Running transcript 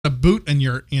boot in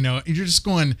your, you're just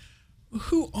going,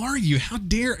 who are you? How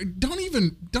dare? Don't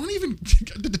even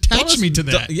attach me to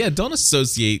that. Don't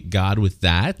associate God with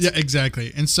that. Yeah,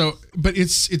 exactly. And so, but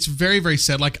it's very, very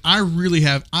sad. Like I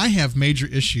have major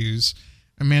issues.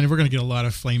 And man, we're gonna get a lot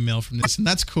of flame mail from this, and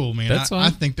that's cool, man. That's fine. I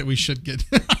think that we should get,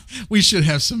 we should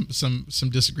have some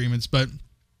disagreements, but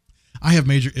I have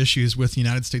major issues with the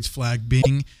United States flag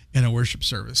being in a worship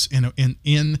service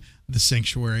in the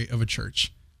sanctuary of a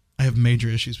church. I have major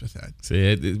issues with that.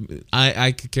 See,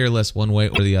 I could care less one way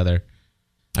or the other.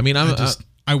 I mean,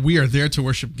 we are there to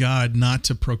worship God, not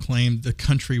to proclaim the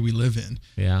country we live in.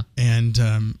 Yeah. And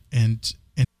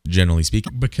generally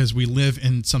speaking, because we live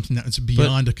in something that's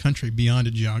beyond a country, beyond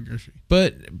a geography.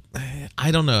 But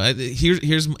I don't know.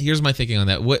 Here's my thinking on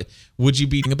that. What would you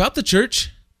be about the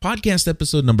church? Podcast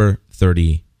episode number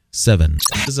 37,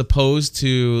 as opposed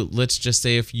to, let's just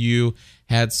say, if you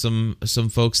had some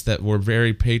folks that were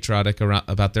very patriotic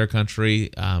about their country,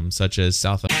 such as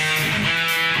South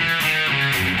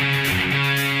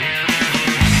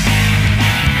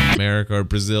America or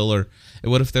Brazil, or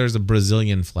what if there's a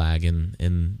Brazilian flag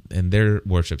in their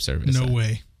worship service? No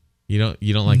way. You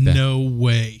don't like that? No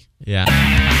way. Yeah.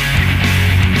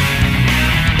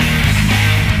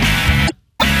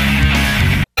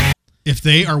 If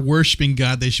they are worshiping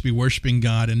God, they should be worshiping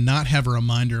God and not have a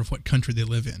reminder of what country they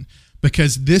live in,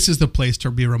 because this is the place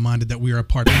to be reminded that we are a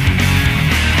part of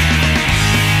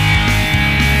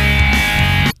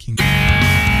kingdom.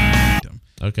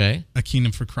 Okay. A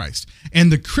kingdom for Christ.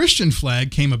 And the Christian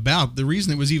flag came about. The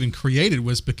reason it was even created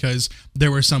was because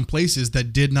there were some places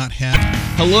that did not have.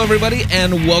 Hello, everybody,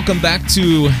 and welcome back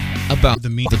to About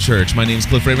the Church. My name is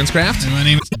Cliff Ravenscraft. And my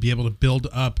name is to be able to build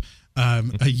up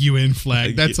a UN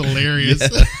flag. That's hilarious.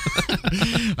 Yeah.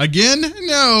 Again,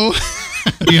 no.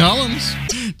 Hollums.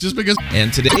 Just because.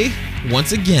 And today,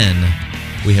 once again,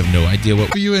 we have no idea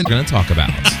what we're going to talk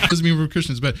about. Doesn't mean we're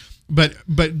Christians, but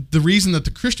the reason that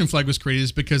the Christian flag was created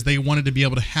is because they wanted to be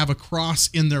able to have a cross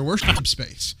in their worship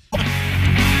space.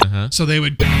 Uh-huh. So they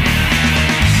would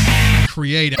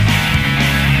create a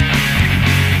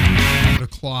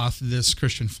cloth, this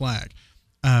Christian flag.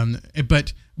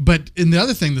 But and the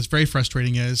other thing that's very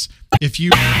frustrating is if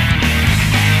you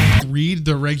read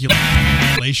the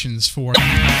regulations for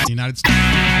the United States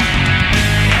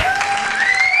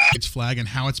flag and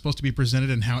how it's supposed to be presented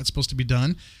and how it's supposed to be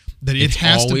done, that it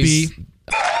has to be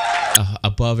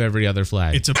above every other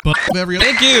flag. It's above every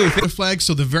other flag.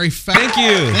 So the very fact.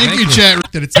 Thank you, chat.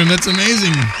 That's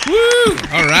amazing. Woo!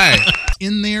 All right.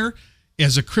 In there,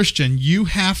 as a Christian, you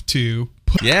have to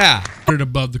put it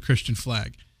above the Christian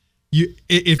flag.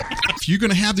 If you're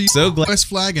going to have the U.S.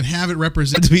 flag and have it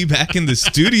represented, to be back in the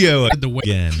studio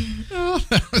again. Oh,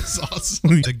 that was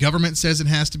awesome. The government says it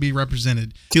has to be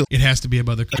represented. It has to be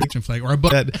above the Christian flag or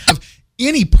above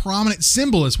any prominent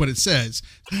symbol is what it says.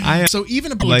 So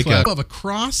even above a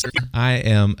cross. I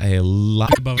am a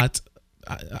lot above.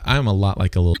 I'm a lot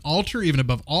like a little altar, even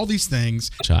above all these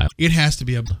things. Child. It has to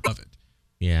be above it.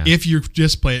 Yeah. If you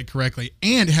just play it correctly,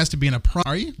 and it has to be in a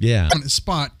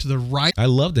spot to the right. I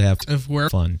love to have of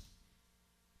where fun.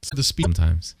 The speed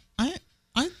sometimes. I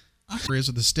is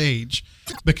of the stage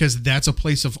because that's a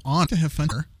place of honor to have fun.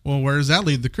 Well, where does that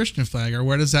leave the Christian flag, or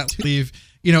where does that leave?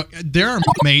 There are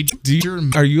major.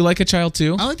 Are you like a child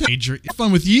too? I like to major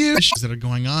fun with you that are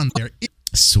going on there.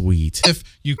 Sweet. If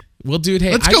you dude,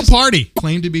 hey, let's go party.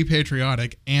 Claim to be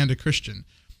patriotic and a Christian,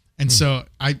 and so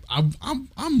I'm.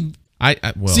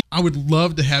 I would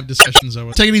love to have discussions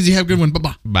over. Take it easy. Have a good one.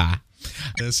 Bye-bye. Bye.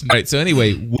 All right. So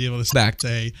anyway, be able to back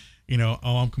say,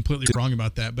 I'm completely wrong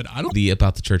about that, but I don't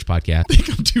About the Church podcast. think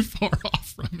I'm too far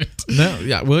off from it. No.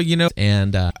 Yeah. Well,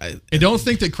 and I don't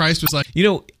think that Christ was like,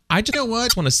 I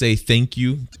just want to say thank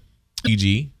you,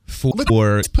 EG, for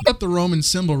let's put up the Roman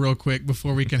symbol real quick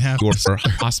before we can have your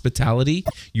hospitality,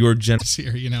 your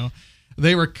generosity here.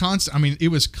 They were constant. I mean, it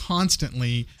was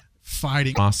constantly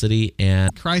fighting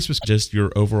and Christ was just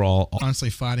your overall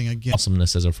constantly fighting against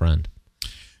awesomeness as a friend.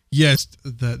 Yes,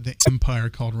 the empire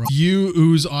called Rome. You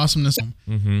ooze awesomeness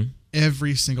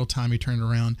every single time he turned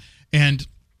around, and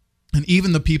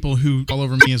even the people who all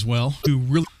over me as well, who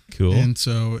really cool. And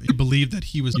so you believed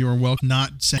that you were welcome,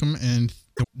 not second and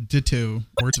ditto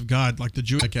words of God like the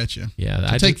Jews at you. Yeah,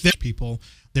 I take that people.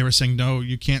 They were saying no,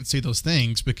 you can't say those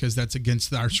things because that's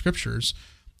against our scriptures.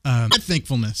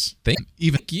 Thankfulness. Thank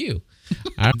you.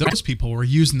 Those people were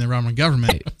using the Roman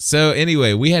government. So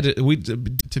anyway, we had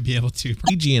to be able to.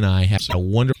 EG and I have a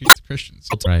wonderful Christians,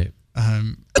 right?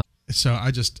 So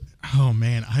I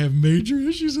have major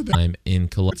issues with that. I'm in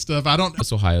Columbus stuff. I don't.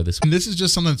 Ohio this. And this is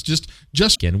just something that's just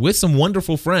again with some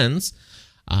wonderful friends.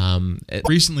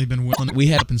 Recently been willing. We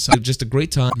had up inside just a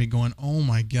great time. me going, oh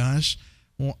my gosh,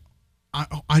 well,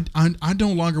 I no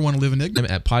longer want to live in ignorance.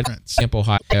 I'm at Camp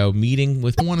Ohio, meeting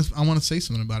with I want to say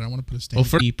something about it. I want to put a statement.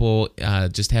 for people,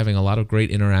 just having a lot of great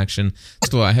interaction.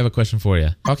 First of all, I have a question for you.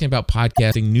 Talking about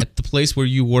podcasting, the place where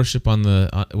you worship on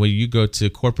the where you go to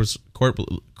corporate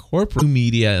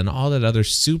media and all that other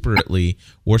superly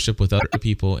worship with other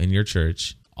people in your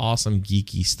church. Awesome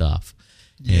geeky stuff.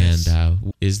 Yes.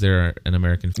 And is there an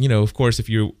American? Of course, if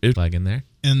you're flag in there.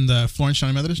 In the Florence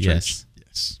County Methodist Yes. Church.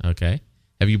 Yes. Okay.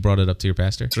 Have you brought it up to your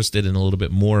pastor? Interested in a little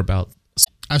bit more about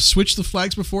I've switched the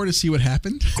flags before to see what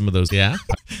happened. some of those. Yeah.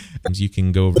 You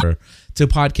can go over to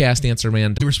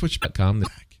podcastanswerman.com. They were switched back.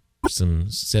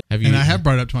 Have you? And I have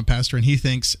brought it up to my pastor, and he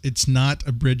thinks it's not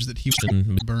a bridge that he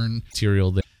would burn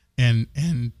material there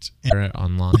and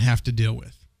online have to deal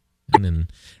with.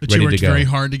 and But ready you worked to go. very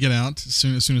hard to get out as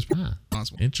soon as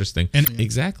possible. Interesting. And-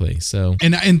 Exactly. So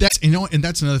And that's and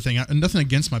that's another thing. Nothing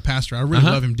against my pastor. I really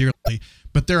love him dearly,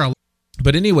 but there are a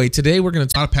but anyway, today we're going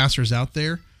to lot of pastors out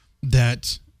there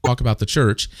that talk about the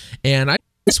church, and I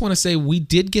just want to say we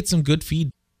did get some good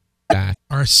feedback.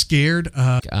 are scared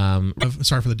of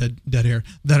sorry for the dead air,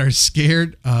 that are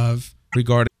scared of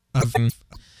Regarding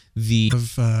the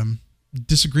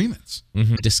disagreements.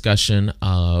 discussion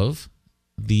of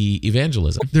the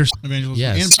evangelism. There's evangelism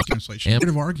Yes. and translation, And-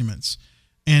 of arguments,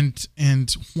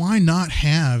 and why not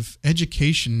have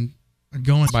education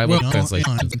going Bible well,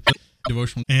 translation. and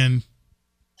devotional and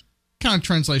kind of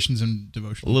translations and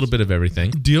devotional. A little bit of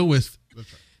everything. Deal with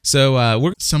So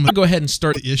we're some going of to go ahead and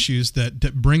start. the issues that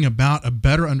bring about a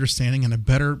better understanding and a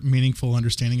better meaningful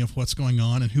understanding of what's going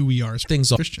on and who we are as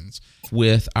Things off Christians.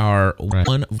 with our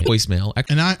one voicemail.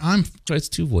 Actually, And I'm it's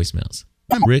two voicemails.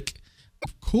 I'm- Rick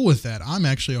cool with that. I'm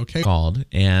actually okay. called,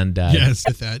 and Yes,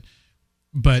 with that.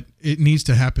 But it needs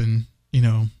to happen,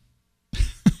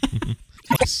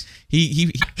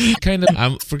 he kind of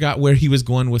I forgot where he was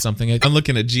going with something. I'm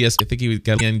looking at GS. I think he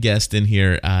got a guest in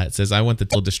here. It says, "I want the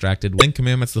till distracted. 10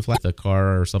 Commandments, the flag, the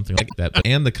car, or something like that,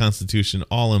 and the Constitution,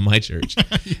 all in my church."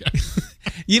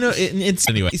 It's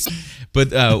anyways.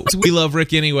 But so we love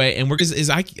Rick anyway, and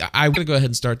I'm gonna go ahead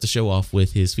and start the show off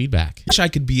with his feedback. Wish I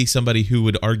could be somebody who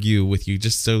would argue with you,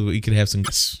 just so we could have some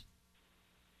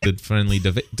good friendly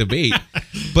debate.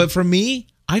 But for me,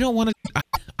 I don't want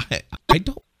to. I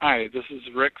don't. Hi, this is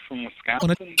Rick from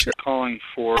Wisconsin, Sure. calling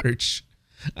for Church.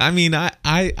 I mean, I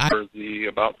the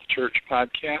About the Church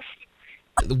podcast.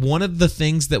 one of the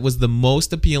things that was the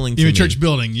most appealing to You me. mean church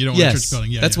building. You don't want a Yes, church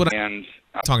building. Yeah, that's what And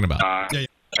I'm talking about. Yeah.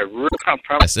 I really, I'm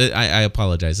probably Yes, I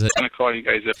apologize. going to call you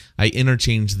guys I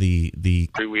interchanged the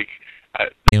every week.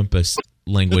 campus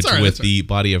language That's all right, with that's the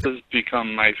body of This has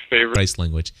become my favorite Christ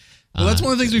language. Well, that's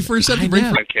one of the things we first said I to bring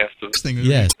know. podcast of thing.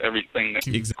 Yes. everything that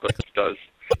Exactly. Cliff does.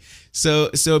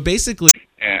 So basically,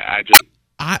 And I just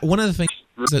one of the things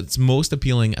that's most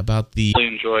appealing about the really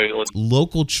enjoy listening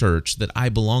local church that I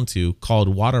belong to,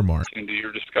 called Watermark, to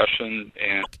your discussion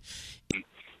and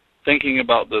thinking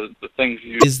about the things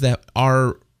you is that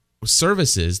our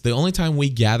services, the only time we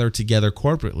gather together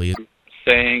corporately, is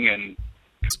saying and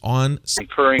on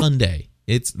encouraging Sunday.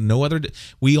 It's no other.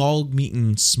 We all meet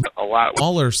in a lot with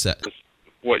smaller set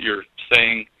what you're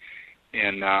saying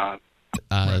and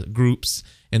groups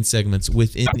and segments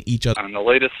within each on the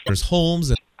latest other's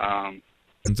homes um,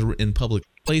 and in public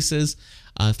places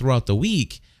throughout the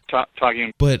week.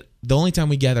 talking But the only time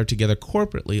we gather together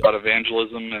corporately about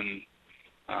evangelism and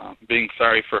being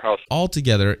sorry for how all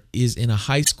together is in a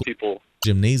high school people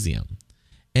gymnasium,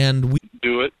 and we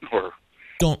do it or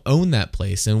don't own that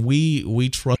place, and we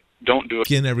truck don't do it.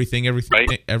 in everything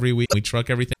Right. every week. We truck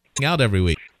everything out every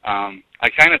week, I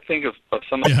kind of think of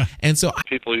some of Yeah. and so the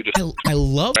people who just I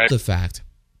love the fact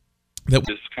that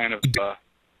we is kind of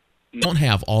don't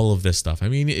have all of this stuff. I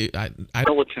mean, I've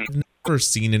militant never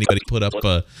seen anybody put up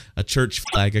a church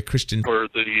flag, a Christian or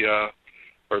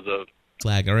the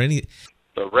flag, or any.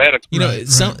 radical You know, Right,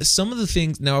 some of the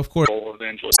things. Now, of course,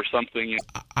 evangelist or something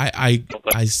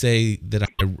I say that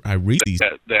I read these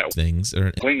that things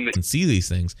or wing that and see these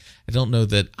things. I don't know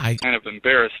that I kind of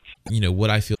embarrassed what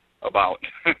I feel about.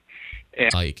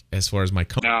 like as far as my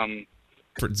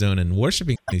comfort zone and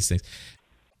worshiping these things.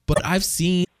 But I've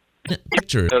seen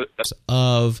pictures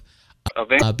of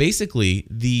basically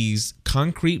these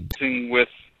concrete Evangelizing with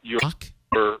block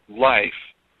your life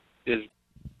is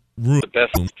rooms the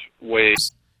best way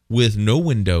with no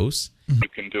windows you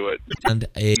can do it. and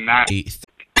a Not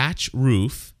thatch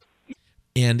roof,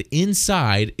 and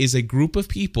inside is a group of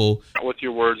people not with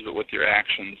your words, but with your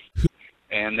actions.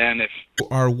 And then if who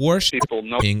are worshiping people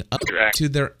know up your actions to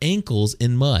their ankles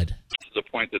in mud. to the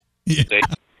point that Yeah. they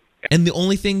and the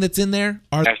only thing that's in there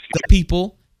are Ask the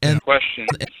people, and questions.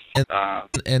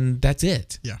 and that's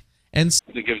it. Yeah. And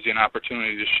It gives you an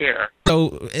opportunity to share.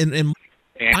 so, and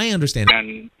I understand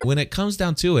And when it comes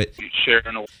down to it, you share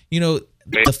in a you know,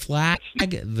 the flag,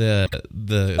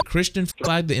 the Christian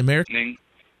flag, the American evening,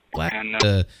 flag,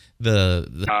 and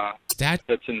the statue,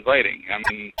 that's inviting.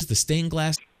 I mean, the stained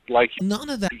glass, like you none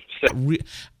of that. said,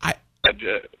 I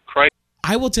Christ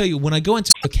I will tell you, when I go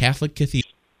into a Catholic cathedral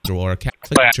or a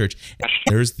Catholic church,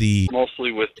 there's the,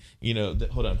 mostly with you know,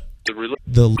 hold on, the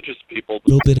the religious people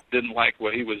little bit didn't like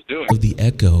what he was doing, of the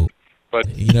echo.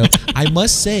 but You know, I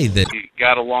must say that he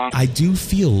got along I do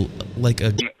feel like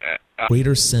a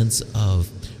greater sense of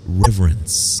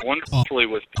reverence. wonderfully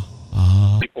with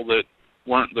Ah, people that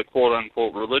weren't the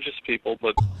quote-unquote religious people,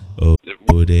 but oh,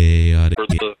 were de,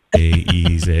 the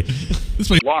easy. This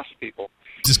way lost people.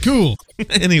 is cool.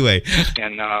 Anyway,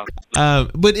 And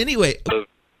but anyway, the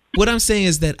what I'm saying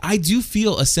is that I do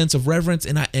feel a sense of reverence,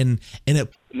 and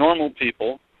it normal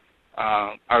people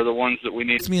are the ones that we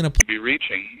need puts me in a to be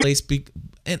reaching. place,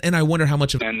 and I wonder how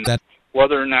much of And that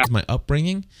whether or not is my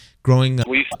upbringing. Growing up,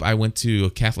 we I went to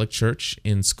a Catholic church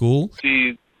in school,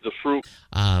 see the fruit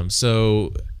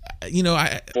so you know,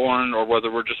 born, or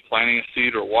whether we're just planting a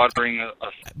seed or watering a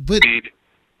but seed,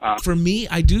 for me,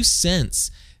 I do sense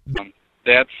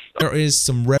that's there is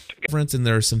some reverence, and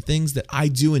there are some things that I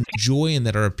do enjoy and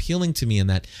that are appealing to me in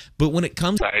that. But when it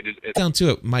comes decided. It's down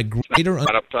to it, my greater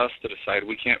not up to us to decide.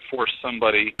 We can't force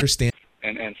somebody understanding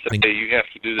and say, hey, you have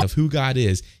to do of this who God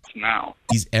is, now.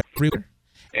 He's everywhere,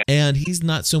 and He's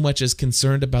not so much as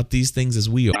concerned about these things as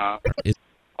we are. Is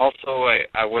Also,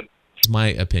 I would my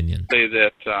opinion. say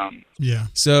that Yeah.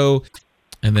 So,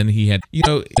 and then he had, you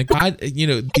know, God, you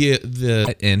know,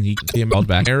 and he came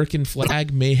back. American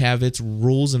flag may have its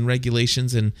rules and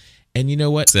regulations, and you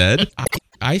know what said?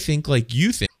 I think like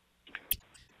you think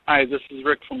hi, this is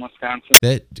Rick from Wisconsin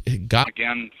that God's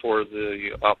again for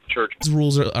about the church.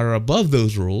 rules are above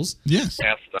those rules. Yes.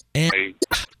 Asked, And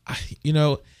you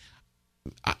know,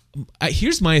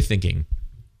 here's my thinking.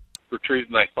 retrieved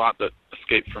my thought that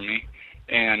escaped from me,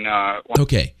 and wanted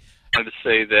Okay, to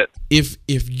say that if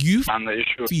you on the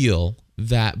issue of feel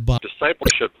that by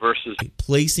discipleship versus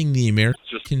placing the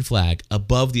American flag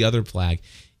above the other flag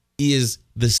is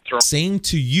the same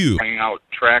to you throwing out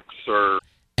tracts or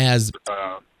as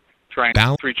trying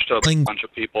to preach to a bunch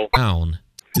of people. down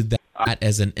to that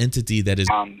as an entity that is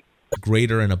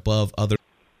greater and above other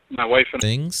My wife and I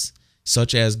things,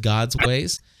 such as God's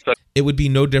ways, it would be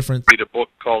no different read a book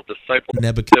called Discipleship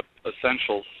Nebuchadnezzar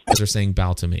Essentials are saying,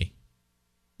 bow to me.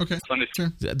 Okay. Sunday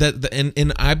Sure.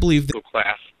 And I believe that school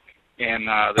class, and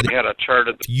they had a chart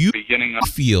at the you beginning of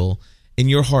feel in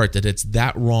your heart that it's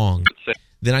that wrong, it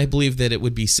then I believe that it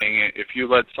would be saying if you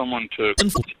led someone to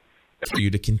sinful for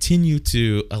you to continue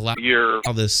to allow a year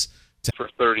this to for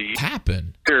 30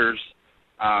 happen. years,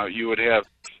 you would have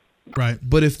Right.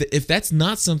 But if that's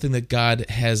not something that God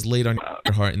has laid on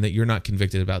your heart and that you're not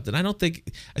convicted about, then I don't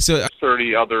think so. I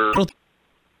 30 other, don't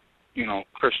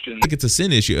Christians think it's a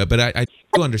sin issue, but I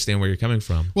do understand where you're coming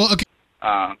from. Well, okay.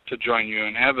 to join you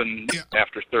in heaven Yeah.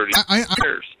 after 30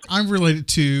 years. I'm related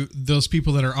to those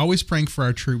people that are always praying for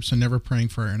our troops and never praying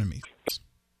for our enemies.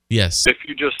 Yes. If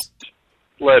you just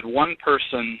led one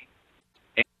person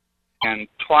and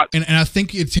taught And I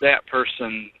think it that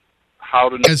person how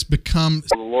to know has become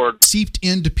the Lord, seeped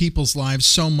into people's lives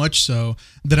so much so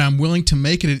that I'm willing to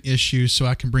make it an issue so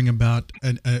I can bring about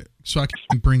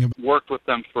worked with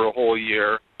them for a whole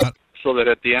year, so that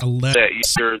at the end of that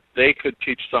year they could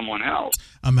teach someone else.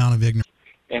 amount of And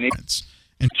ignorance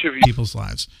in each of you people's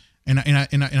lives. And I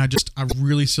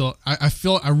really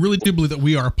do believe that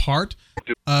we are a part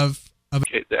of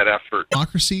get that effort.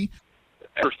 democracy.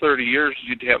 For 30 years,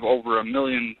 you'd have over 1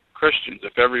 million Christians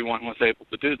if everyone was able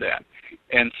to do that.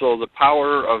 And so the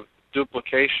power of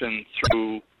duplication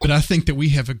through But I think that we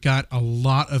have got a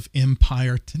lot of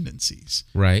empire tendencies.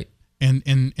 Right.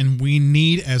 And we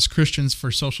need, as Christians,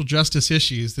 for social justice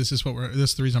issues. This is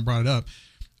the reason I brought it up.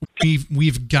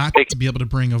 We've got to be able to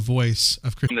bring a voice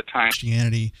of the time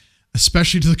Christianity,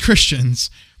 especially to the Christians,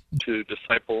 to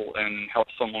disciple and help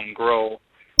someone grow.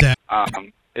 That-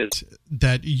 is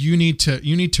that you need to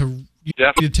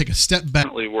take a step back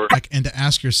definitely worth and to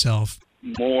ask yourself,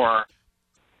 more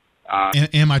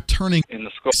am I turning in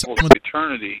the scope of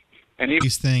eternity? And even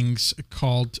these things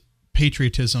called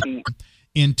patriotism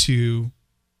into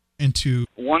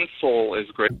one soul is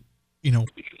great, because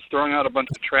throwing out a bunch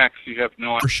of tracts, you have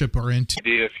no worship or into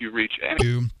idea if you reach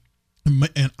any.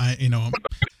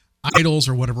 idols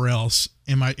or whatever else?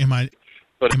 Am I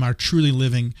But am I truly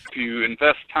living if you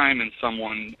invest time in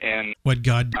someone and what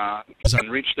God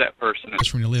and reach that person at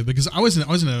for me to live? Because I was in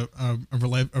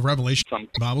a Revelation some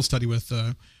Bible study with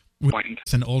point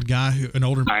an old guy, an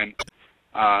older time,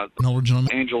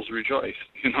 gentleman angels rejoice,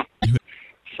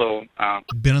 So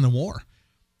been in the war.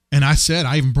 And I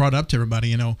even brought up to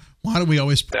everybody, why do we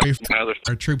always pray for another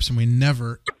our troops and we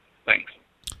never thanks.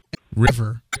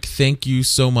 ever Thank you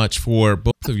so much for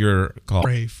both of your calls.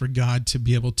 pray for God to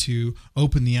be able to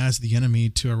open the eyes of the enemy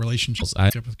to a relationship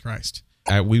with Christ?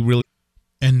 We really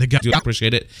And the guy do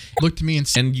appreciate it. looked at me and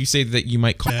said, And you say that you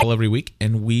might call every week,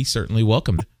 and we certainly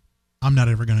welcome it. I'm not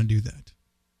ever going to do that.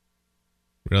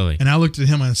 Really. And I looked at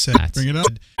him and I said, bring it up.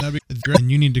 That'd be great.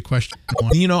 And you need to question.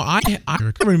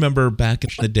 I remember back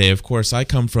in the day, of course, I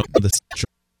come from the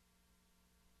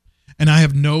And I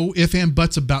have no if and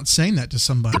buts about saying that to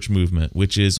somebody. church movement,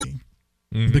 which is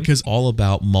Because all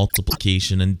about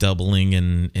multiplication and doubling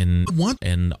and I want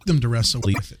them to wrestle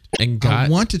with it. and I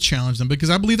God want to challenge them because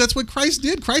I believe that's what Christ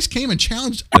did. Christ came and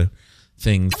challenged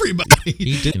things. everybody.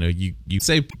 He did, you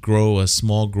say grow a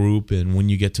small group, and when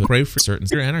you get to pray for certain,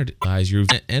 you energize your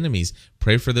enemies.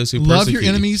 Pray for those who Love persecute your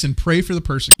enemies and pray for the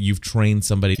person. You've trained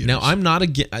somebody. Now, I'm not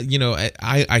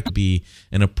I could be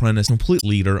an apprentice, complete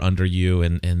leader under you,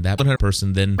 and that 100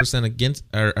 person, then percent against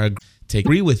or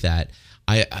agree with that.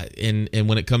 And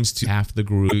when it comes to half the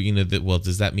group,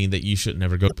 does that mean that you should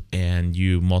never go up and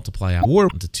you multiply out war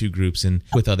into two groups and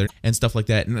with other and stuff like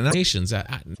that? And nations,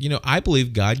 I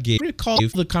believe God gave a call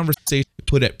for the conversation,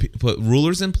 put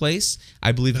rulers in place.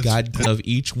 I believe God of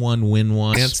each one win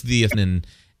one against the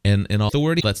and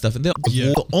authority, that stuff, and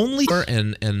the only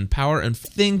power and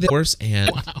thing that worse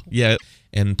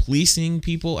and policing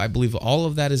people. I believe all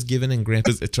of that is given and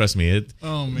granted. Trust me,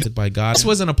 by God. This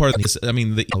wasn't a part of this. I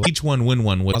mean, each one win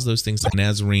one. What those things like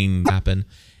Nazarene happen,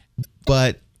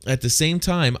 but at the same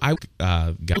time,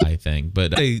 guy thing.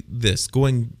 But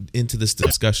going into this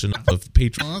discussion of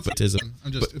patriotism,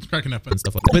 it's cracking up and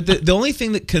stuff like that. But the only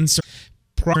thing that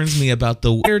concerns me about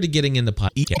the where to getting into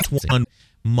podcast,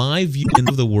 my view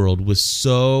of the world was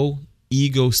so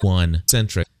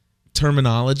ego-centric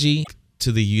terminology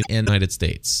to the United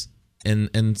States, and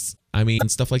I mean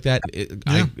stuff like that.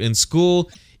 In school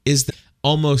is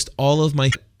almost all of my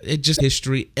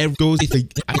history goes.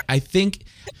 I think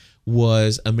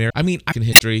was America. I mean,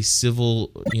 history,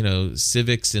 civil,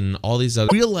 civics, and all these other.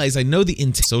 Realize I know the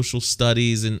social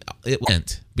studies and it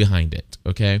went behind it.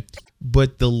 Okay,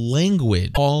 but the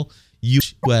language, all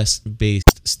U.S.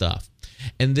 based stuff.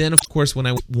 And then, of course, when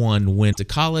I went to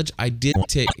college, I did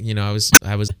take. I was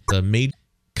a major.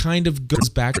 Kind of goes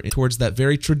back towards that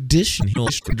very traditional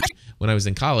history when I was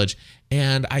in college,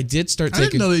 and I did start taking. I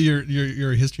didn't know that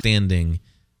you're a history standing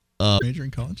major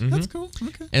in college. That's cool.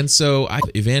 Okay. And so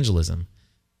evangelism.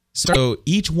 So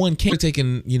each one came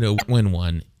taking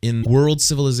one in world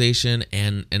civilization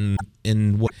and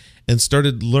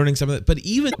started learning some of it. But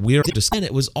even we're just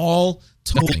it was all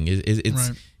tolling.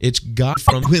 It's got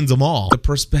from wins them all the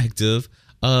perspective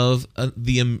of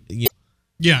the.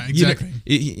 Yeah, exactly.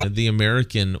 The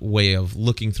American way of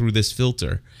looking through this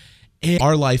filter. And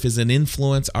our life is an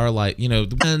influence. Our life,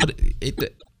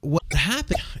 what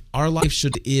happened, our life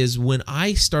is when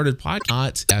I started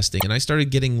podcasting and I started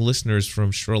getting listeners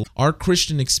from our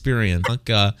Christian experience,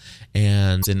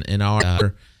 and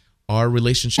our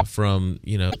relationship from,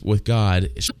 with God,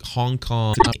 Hong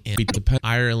Kong, and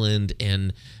Ireland,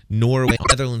 and Norway,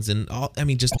 Netherlands, and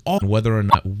whether or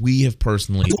not we have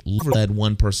personally led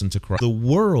one person to Christ, the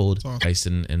world, Christ,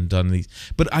 and done these.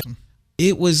 But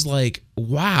it was like,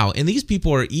 wow. And these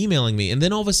people are emailing me. And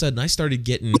then all of a sudden I started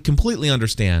getting completely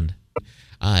understand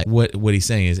what he's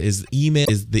saying is email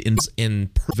is the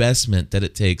investment that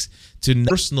it takes to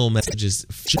personal messages,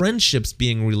 friendships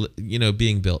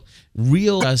being built,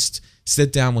 just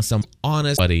sit down with some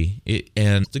honest buddy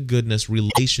and the goodness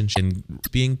relationship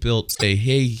being built. Say,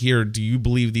 hey, here, do you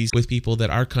believe these with people that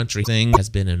our country thing has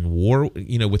been in war,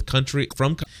 with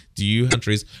do you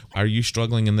countries, are you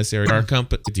struggling in this area? Our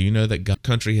company, do you know that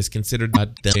country has considered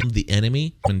them the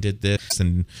enemy and did this?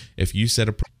 And if you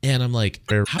said and I'm like,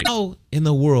 how in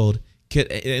the world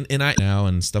and I now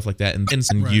and stuff like that, and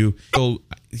you go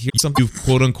here's something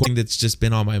quote unquote that's just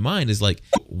been on my mind is like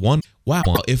wow,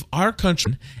 if our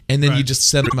country and then you just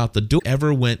send them out the door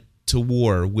ever went to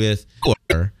war with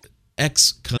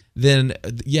X, then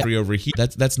over here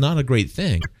that's not a great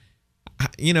thing.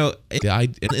 And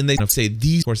they say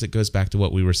these. Of course, it goes back to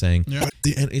what we were saying, and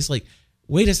it's like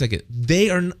wait a second, they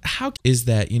are, how is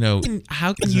that,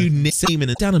 how can you name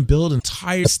and down and build an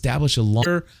entire, establish a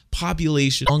longer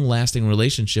population, long-lasting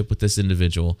relationship with this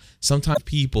individual, sometimes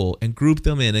people, and group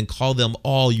them in and call them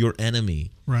all your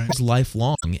enemy. Right. It's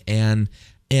lifelong. And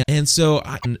so,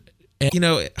 I'm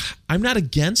not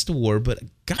against war, but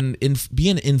be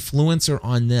an influencer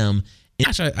on them. And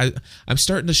actually, I'm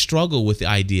starting to struggle with the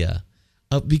idea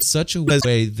of being such a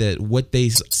way that what they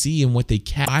see and what they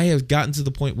can. I have gotten to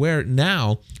the point where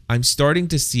now I'm starting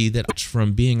to see that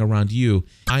from being around you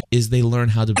is they learn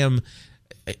how to.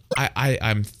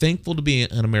 I'm thankful to be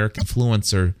an American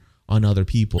influencer on other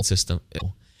people's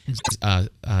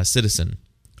citizen.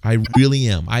 I really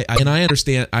am. I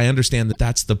understand that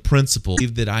that's the principle,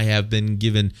 that I have been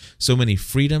given so many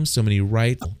freedoms, so many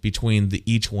rights between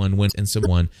each one and so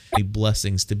many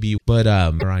blessings to be, but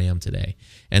where I am today.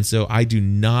 And so I do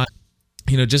not,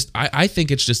 I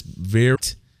think it's just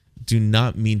do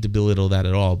not mean to belittle that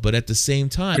at all. But at the same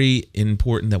time, very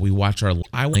important that we watch our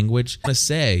language. I want to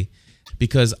say,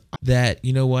 because that,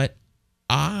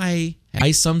 I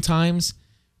sometimes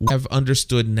have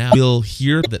understood now, we'll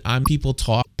hear that people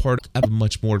talk part of a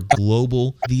much more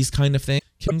global, these kind of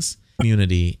things,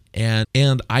 community. And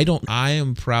I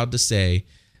am proud to say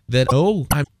that,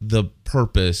 I'm the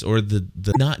purpose or the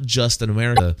not just in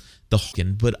America,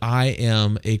 but I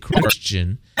am a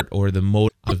Christian, or the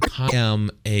motive of, I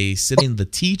am a citizen, the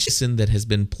teaching that has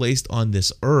been placed on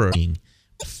this earth.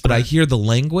 But I hear the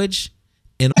language,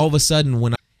 and all of a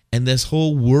sudden and this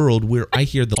whole world where I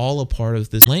hear all a part of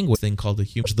this language thing called the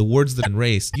human, the words that in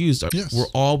race used are, we're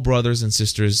all brothers and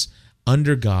sisters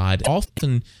under God,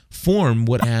 often form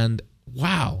and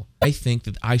wow, I think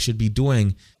that I should be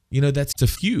doing, that's a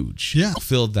huge,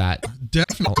 fulfilled that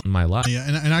definitely in my life. Yeah,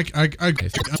 and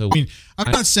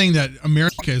I'm not saying that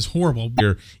America is horrible.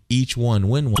 Each one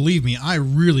win one. Believe me, I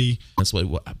really, that's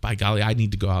what, by golly, I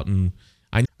need to go out and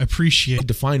I appreciate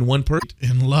to find one person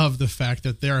and love the fact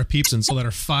that there are people that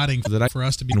are fighting for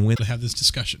us to be to have this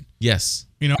discussion. Yes,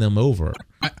 them over.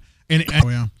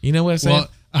 You know what I say? Well,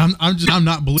 I'm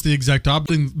not the exact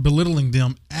belittling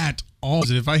them at all.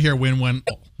 If I hear win-win,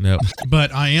 no.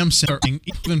 But I am saying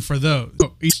even for those,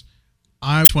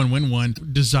 I win-win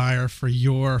desire for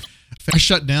your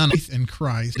shut down faith in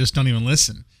Christ. Just don't even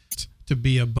listen to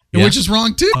be above, which is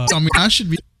wrong too. I should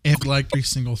be like every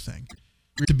single thing.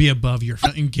 To be above your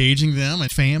engaging them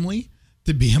and family,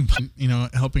 to be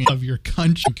helping of your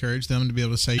country, encourage them to be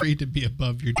able to say, to be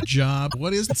above your job.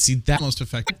 What is that most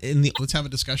effective? Let's have a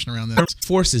discussion around that.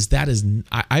 Forces, that is,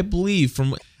 I believe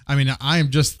from. I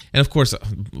am just, and of course,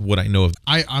 what I know of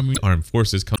armed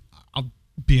forces come. I'll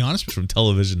be honest with from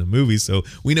television to movies, so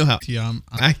we know how. Yeah,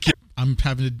 I'm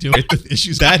having to deal with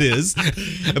issues. That is,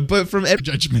 but from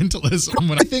judgmentalism.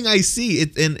 One thing I see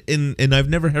it, and I've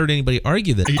never heard anybody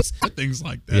argue that things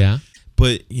like that. Yeah,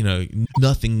 but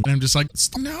nothing. And I'm just like,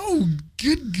 no,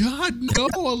 good God, no,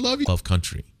 I love you. Love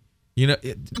country.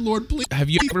 Lord, please. Have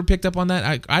you ever picked up on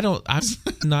that? I'm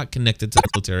not connected to the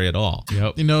military at all.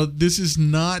 Yep. This is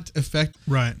not effective.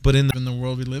 Right. But in the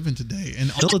world we live in today.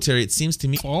 And military, it seems to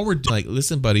me, all we're doing,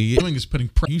 listen, buddy, doing is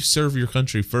putting you serve your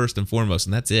country first and foremost,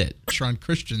 and that's it. Pressure on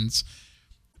Christians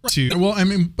but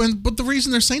the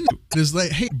reason they're saying that is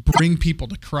bring people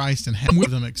to Christ and have with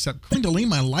them, except to lay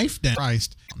my life down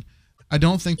Christ. I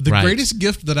don't think the greatest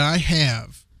gift that I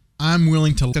have, I'm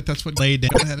willing to that's what laid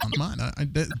down on mine. I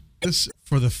did this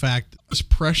for the fact this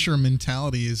pressure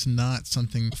mentality is not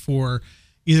something for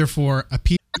either for a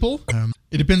people.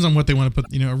 It depends on what they want to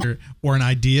put, or an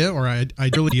idea or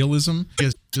idealism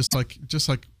is just like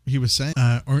he was saying,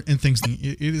 or and things.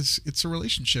 It's a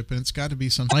relationship and it's got to be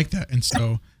something like that. And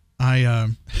so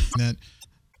that.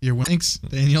 Thanks,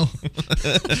 Daniel.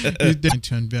 You're going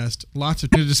to invest lots of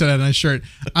time. Just said that on a shirt.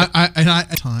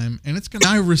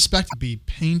 I respect it to be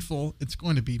painful. It's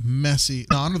going to be messy.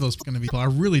 I honor those going to be people. I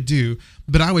really do.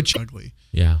 But I would ugly.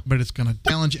 Yeah. But it's going to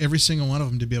challenge every single one of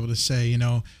them to be able to say,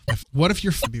 what if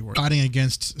you're fighting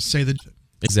against, say the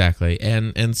exactly,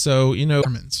 and so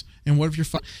Germans, and what if you're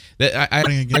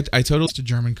fighting against I totally a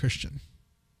German Christian?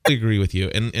 I agree with you,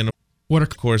 and what are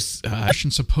of course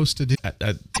Christians supposed to do?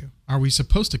 Are we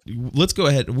supposed to? Let's go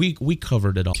ahead. We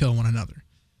covered it all. Kill one another.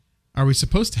 Are we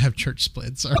supposed to have church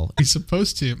splits? Are we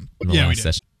supposed to? Yeah, we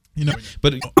do.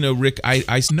 But Rick,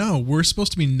 I no, we're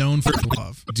supposed to be known for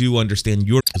love. Do understand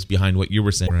yours behind what you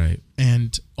were saying, right?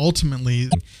 And ultimately,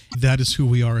 that is who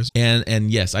we are as and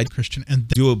yes, I Christian, and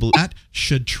that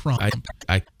should trump.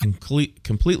 I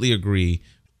completely agree.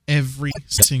 Every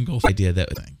single idea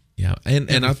that thing. Yeah,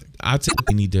 and I think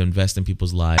we need to invest in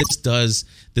people's lives.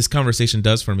 This conversation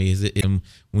does for me is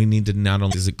we need to not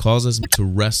only, does it cause us to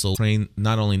wrestle, train,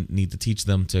 not only need to teach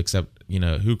them to accept,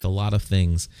 who a lot of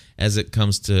things as it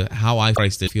comes to how I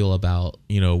Christ feel about,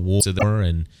 war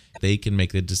and they can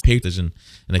make the decision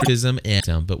and criticism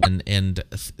and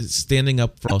standing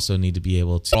up for also need to be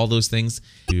able to all those things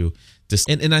to.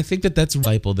 And I think that's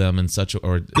disciple them in such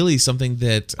or really something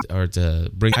that or to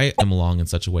bring them along in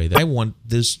such a way that I want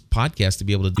this podcast to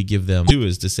be able to give them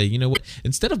is to say, what,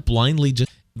 instead of blindly just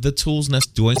the tools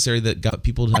necessary that got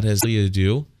people that has to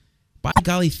do, by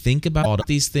golly, think about all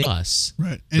these things,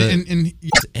 right?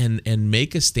 And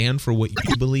make a stand for what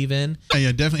you believe in.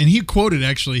 Yeah, definitely. And he quoted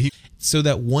actually, so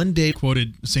that one day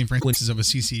quoted St. Francis of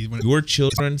Assisi when your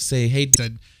children say, "Hey,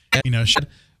 said,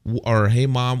 or hey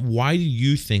mom, why do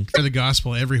you think share the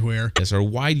gospel everywhere this, or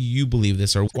why do you believe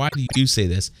this, or why do you say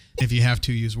this?" If you have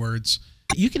to use words,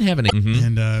 you can have an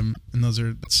and those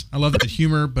are I love that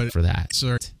humor, but for that, it's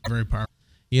very powerful.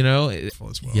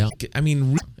 As well. Yeah, I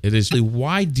mean, it is really,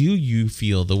 why do you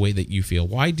feel the way that you feel?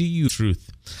 Why do you truth?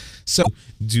 So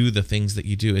do the things that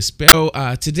you do. So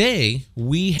today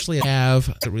we actually have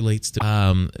it relates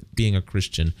to being a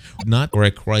Christian, or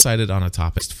a Christ-sided on a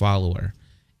topic follower.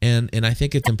 And I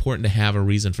think it's important to have a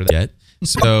reason for that.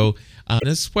 So,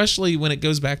 especially when it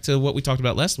goes back to what we talked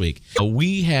about last week,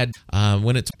 we had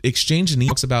when it exchanged and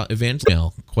talks about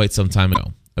evangelism quite some time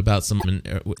ago about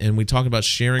and we talked about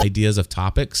sharing ideas of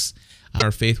topics,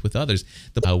 our faith with others.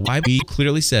 The YB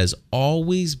clearly says,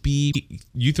 always be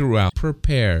you throughout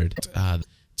prepared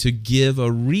to give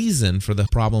a reason for the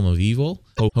problem of evil,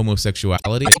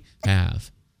 homosexuality,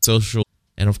 social.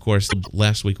 And of course,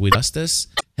 last week we discussed this,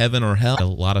 heaven or hell, a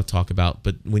lot of talk about,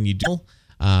 but when you do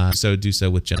so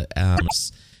with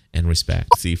gentleness and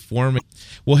respect. See,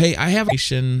 well, hey, I have a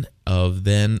question of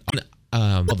then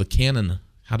the canon.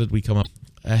 How did we come up?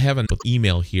 I have an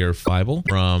email here, Bible,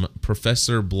 from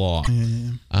Professor Blah.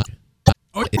 This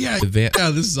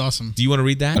is awesome. Do you want to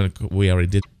read that? We already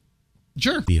did.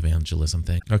 Sure. The evangelism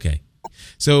thing. Okay.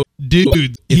 So, never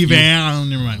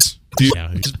mind.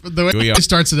 Yeah, the way he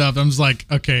starts it up, I'm just like,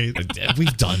 okay,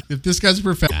 we've done. If this guy's a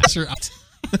professor, I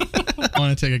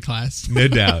want to take a class. No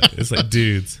doubt. It's like,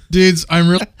 dudes, I'm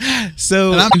really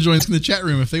so. And I'm enjoying the chat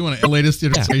room. If they want the latest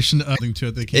iteration of to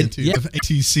it, they can too. Of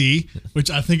ATC, which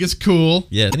I think is cool.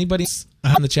 Yeah. Anybody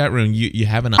in the chat room, you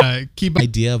have an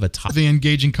idea of a topic, the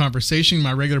engaging conversation.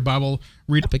 My regular Bible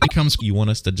read becomes you want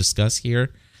us to discuss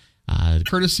here.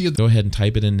 Courtesy of go ahead and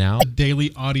type it in now.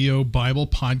 Daily audio Bible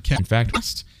podcast. In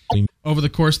fact, over the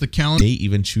course of the calendar, they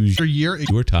even choose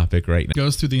your topic right now.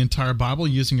 Goes through the entire Bible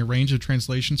using a range of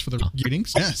translations for the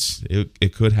readings. Yes,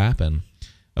 it could happen.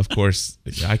 Of course,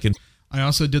 I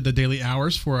also did the daily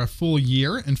hours for a full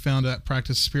year and found that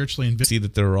practice spiritually and see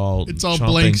that they're all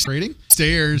blank rating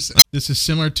stairs. This is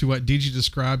similar to what DG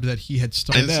described that he had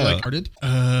started.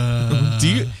 Do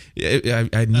you?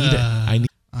 I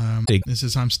need. This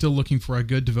is I'm still looking for a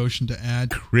good devotion to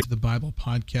add to the Bible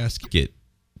podcast. Get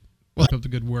keep up the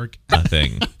good work.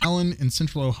 Nothing. Alan in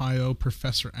Central Ohio,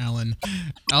 Professor Allen.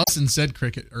 Allison said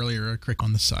cricket earlier. Cricket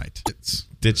on the site.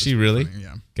 Did she really? Funny,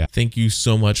 yeah. God. Thank you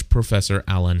so much, Professor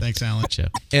Allen. Thanks, Alan.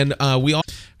 And we all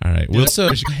right. We also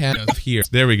have here.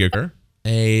 There we go.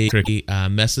 A tricky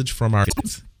message from our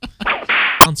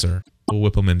sponsor. We'll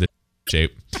whip them into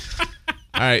shape.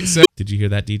 All right. So, did you hear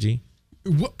that, DG?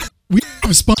 What? We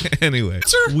have a sponsor. Anyway,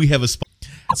 sir? We have a sponsor.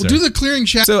 We'll do the clearing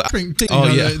chat. So, the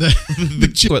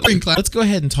let's go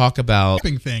ahead and talk about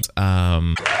thing.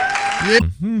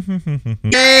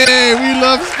 Yay, we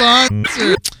love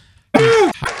sponsors.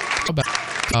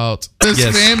 About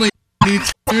this family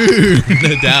needs food.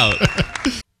 No doubt.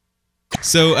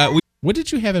 So, what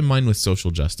did you have in mind with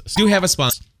social justice? Do you have a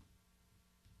sponsor?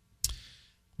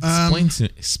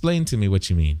 Explain to me what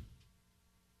you mean.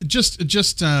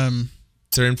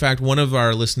 Sir, in fact, one of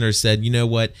our listeners said, you know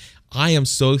what? I am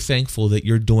so thankful that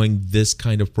you're doing this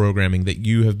kind of programming, that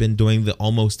you have been doing the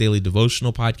Almost Daily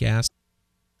Devotional podcast.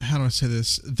 How do I say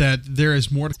this? That there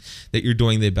is more that you're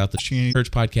doing about the church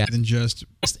podcast than just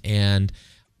and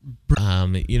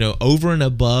over and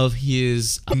above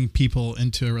his people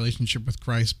into a relationship with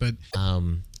Christ, but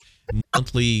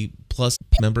monthly plus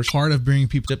members, part of bringing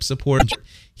people support.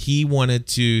 He wanted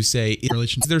to say,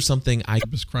 is there something I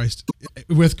with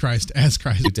Christ as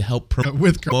Christ to help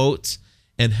promote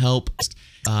and help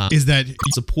is that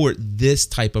support this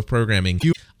type of programming?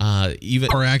 Even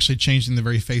are actually changing the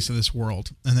very face of this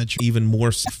world, and that you're even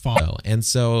more follow. And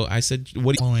so I said,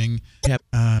 "What do you have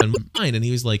in mind?" And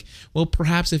he was like, "Well,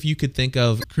 perhaps if you could think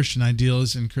of Christian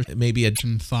ideals and maybe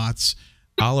Christian thoughts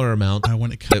dollar amount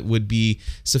when it that would be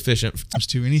sufficient comes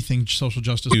to anything social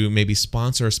justice to maybe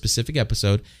sponsor a specific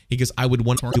episode. He goes, I would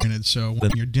want oriented. So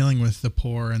when you're dealing with the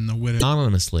poor and the widows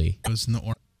anonymously, and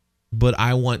the but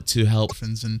I want to help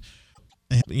orphans and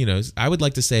I would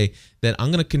like to say that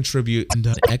I'm going to contribute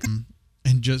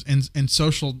and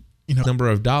social number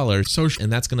of dollars, social,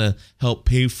 and that's going to help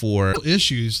pay for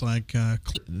issues like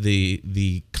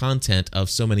the content of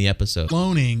so many episodes,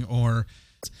 cloning, or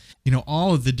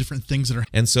all of the different things that are.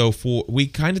 And so we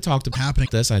kind of talked about happening.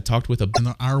 This. I talked with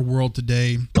In our world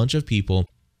today, a bunch of people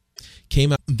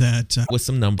came up that with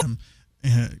some numbers.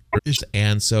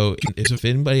 And so if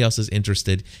anybody else is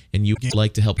interested and you would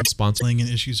like to help sponsor and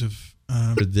issues of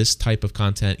for this type of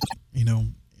content,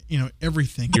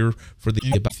 everything here for the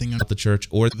about the church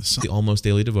or the Almost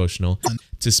Daily Devotional,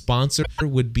 to sponsor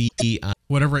would be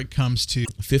whatever it comes to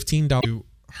 $15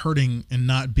 hurting and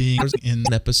not being in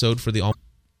an episode for the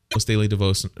Almost Daily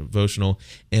Devotional,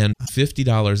 and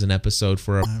 $50 an episode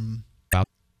for about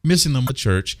missing them the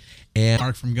church and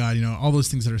arc from God. All those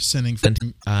things that are sinning.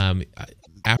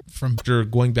 After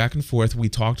going back and forth, we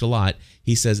talked a lot.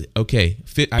 He says, "Okay,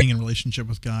 being in relationship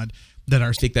with God, that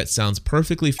I think that sounds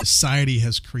perfectly society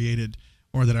has created,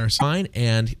 or that our fine."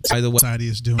 And by the way, society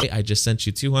is doing. I just sent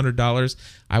you $200.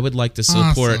 I would like to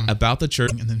support Awesome. About the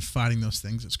Church, and then fighting those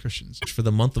things as Christians for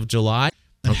the month of July.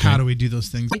 And how do we do those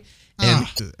things? And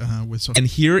with social, and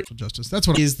here justice. That's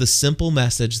what is the simple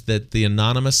message that the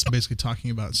anonymous basically talking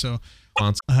about. So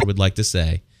sponsor would like to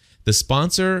say. The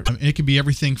sponsor, it could be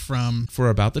everything from for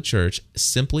About the Church,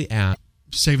 simply ask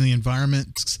saving the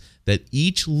environment that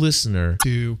each listener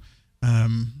to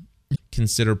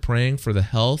consider praying for the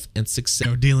health and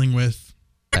success dealing with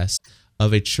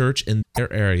of a church in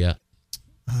their area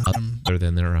other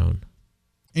than their own.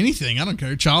 Anything, I don't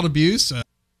care, child abuse.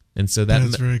 And so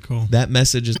that's very cool. That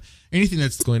message is anything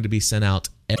that's going to be sent out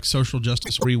social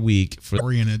justice every week for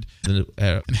oriented. And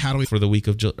how do we for the week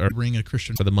of bring a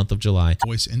Christian for the month of July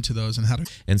voice into those, and how to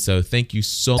and so thank you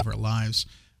so of our lives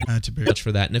to be much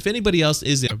for that. And if anybody else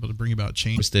is able to bring about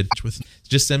change with,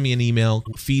 just send me an email,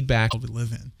 feedback we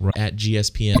live in at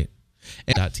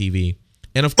gspn.tv.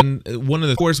 And one of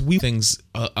the course we things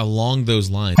along those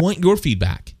lines. We want your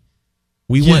feedback.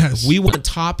 We want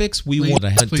topics. We want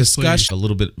to discuss a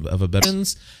little bit of a better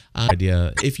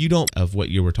idea. If you don't of what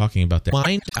you were talking about there,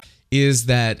 mine is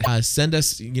that send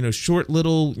us short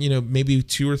little maybe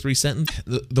 2 or 3 sentences.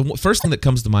 The first thing that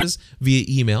comes to mind is via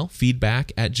email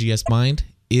feedback at gsmind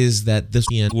is that this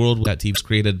world.tv was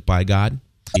created by God.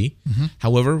 Mm-hmm.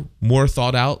 However, more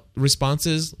thought out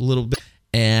responses, a little bit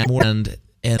and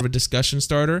a discussion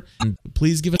starter. And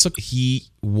please give us he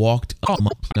walked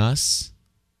among us.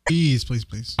 Please.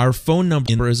 Our phone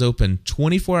number is open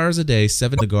 24 hours a day,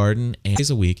 7 in the garden, and days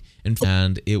a week.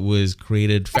 And it was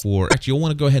created for. Actually, you'll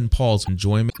want to go ahead and pause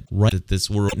enjoyment right at this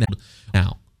world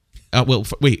now.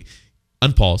 Wait.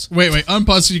 Unpause. Wait.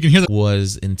 Unpause so you can hear that.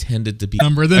 Was intended to be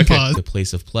number, then pause. The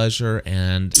place of pleasure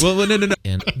and no.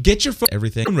 And get your phone,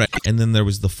 everything right. And then there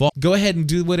was the fall. Go ahead and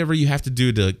do whatever you have to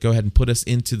do to go ahead and put us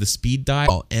into the speed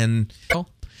dial. And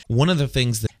one of the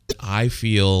things that I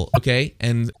feel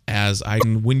and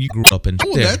when you grew up in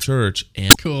church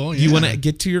and cool, you want to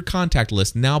get to your contact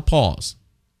list. Now pause.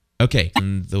 Okay,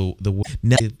 and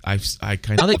now I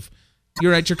kind of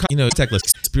you're at your contact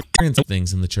list experience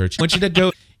things in the church. I want you to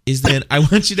go. I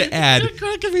want you to add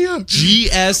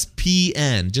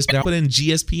GSPN. Just put in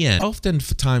GSPN.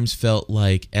 Oftentimes felt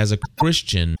like as a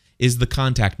Christian is the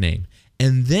contact name,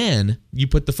 and then you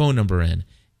put the phone number in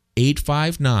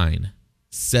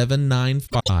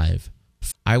 859-795.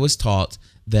 I was taught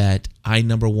that I,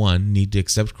 number one, need to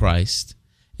accept Christ,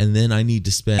 and then I need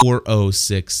to spend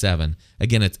 4067.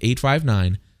 Again, it's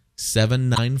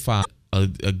 859-795, a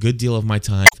good deal of my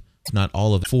time, if not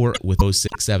all of it,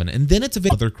 4067. And then it's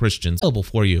available other Christians available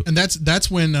for you. And that's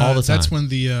when all the time. That's when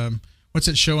the what's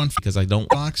that show on? Because I don't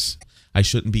Fox. I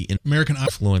shouldn't be American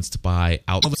influenced by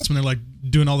that's when they're like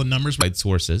doing all the numbers by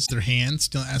sources. Their hands,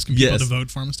 still asking people to vote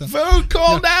for them and stuff. Vote,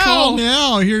 call now. Call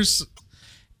now. Here's.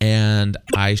 And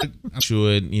I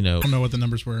should, I don't know what the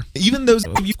numbers were. Even those,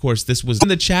 of course, this was in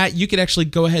the chat. You could actually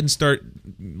go ahead and start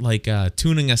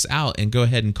tuning us out and go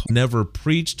ahead and never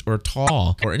preached or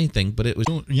taught or anything, but it was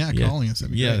calling us.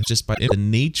 Just by the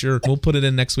nature. We'll put it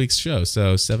in next week's show.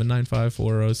 So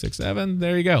 795-4067.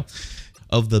 There you go.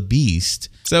 Of the beast.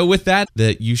 So with that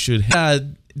you should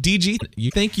have DG.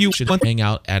 You think you should hang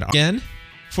out again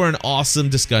for an awesome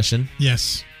discussion.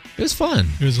 Yes, it was fun.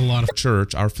 It was a lot of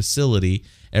church. Our facility.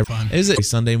 Fun. Is it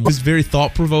Sunday? It was very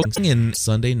thought-provoking and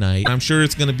Sunday night. I'm sure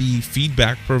it's going to be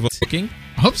feedback-provoking.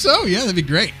 I hope so. Yeah, that'd be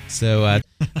great. So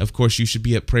Of course, you should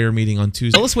be at prayer meeting on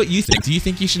Tuesday. Tell us what you think. Do you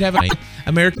think you should have an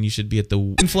American? You should be at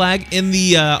the flag in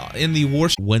the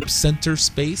worship center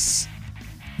space,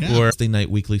 or Thursday night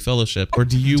weekly fellowship, or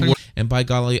do you? And by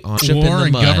golly, on ship in the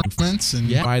and mud, governments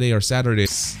and Friday or Saturday,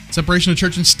 separation of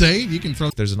church and state. You can throw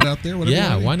there's an out there. Whatever.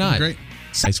 Yeah, why not? Great.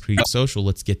 Ice Cream Social.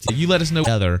 Let's get to you. Let us know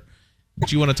together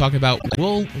what you want to talk about.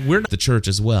 Well, we're not the church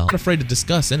as well. I'm not afraid to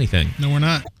discuss anything, No, we're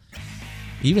not.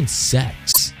 even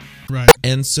sex. Right.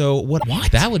 And so what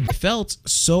that would be felt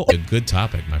so a good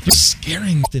topic, my friend.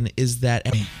 Scaring. Is that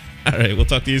all right? We'll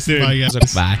talk to you soon. Bye,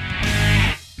 guys.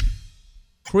 Bye.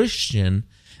 Christian.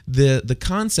 The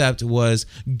concept was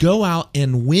go out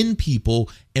and win people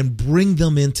and bring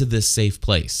them into this safe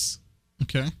place,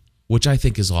 Okay. which I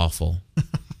think is awful.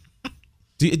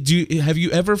 Have you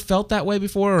ever felt that way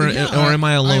before, or am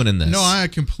I alone in this? No, I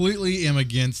completely am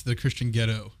against the Christian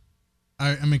ghetto.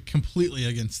 I mean, completely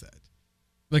against that,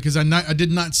 because I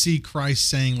did not see Christ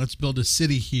saying, "Let's build a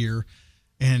city here,"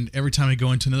 and every time I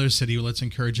go into another city, well, let's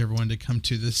encourage everyone to come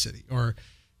to this city or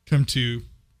come to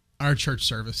our church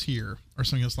service here or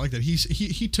something else like that.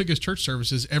 He took his church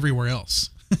services everywhere else,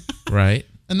 Right?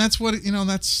 and that's what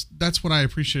that's what I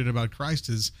appreciated about Christ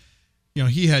is,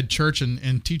 he had church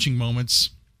and teaching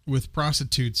moments with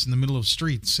prostitutes in the middle of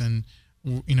streets and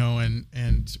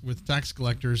and with tax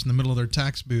collectors in the middle of their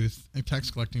tax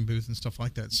collecting booth and stuff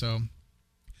like that. So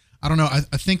I don't know.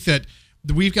 I think that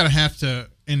we've got to have to,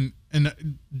 and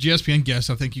GSPN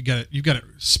guest, I think you've got it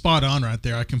spot on right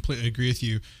there. I completely agree with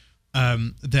you.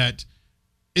 That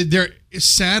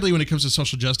sadly, when it comes to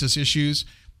social justice issues,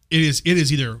 it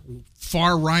is either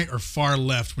far right or far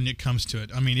left when it comes to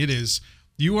it. I mean, it is,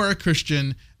 you are a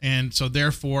Christian, and so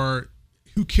therefore,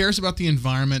 who cares about the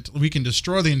environment? We can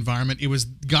destroy the environment. It was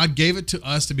God gave it to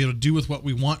us to be able to do with what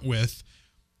we want with,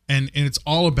 and it's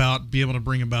all about being able to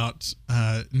bring about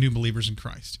new believers in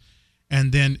Christ.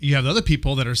 And then you have the other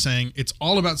people that are saying it's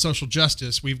all about social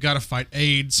justice. We've got to fight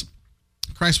AIDS.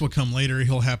 Christ will come later.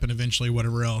 He'll happen eventually,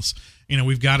 whatever else.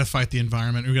 We've got to fight the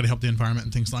environment. We've got to help the environment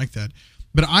and things like that.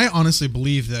 But I honestly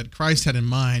believe that Christ had in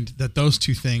mind that those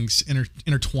two things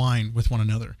intertwine with one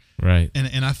another. Right.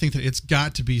 And I think that it's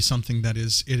got to be something that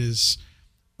is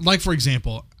like, for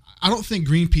example, I don't think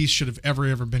Greenpeace should have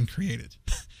ever been created.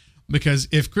 Because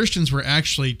if Christians were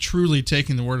actually truly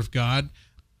taking the word of God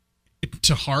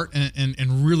to heart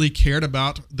and really cared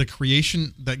about the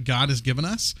creation that God has given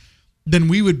us, then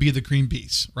we would be the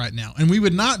Greenpeace right now. And we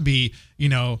would not be,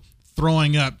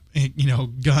 throwing up,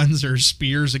 guns or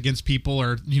spears against people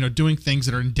or, doing things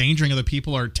that are endangering other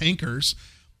people or tankers,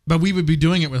 but we would be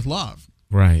doing it with love.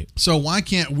 Right. So why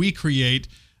can't we create,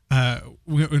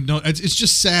 it's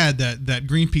just sad that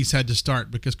Greenpeace had to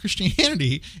start, because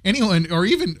Christianity, anyone, or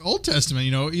even Old Testament,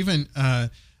 even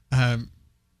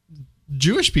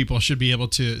Jewish people should be able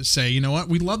to say, you know what,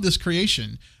 we love this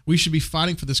creation. We should be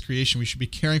fighting for this creation. We should be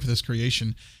caring for this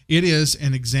creation. It is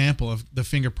an example of the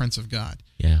fingerprints of God.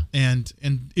 Yeah. And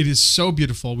it is so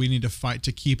beautiful. We need to fight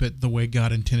to keep it the way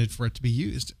God intended for it to be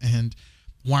used. And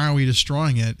why are we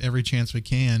destroying it every chance we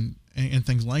can and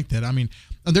things like that? I mean,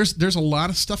 there's a lot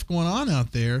of stuff going on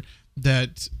out there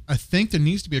that I think there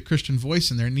needs to be a Christian voice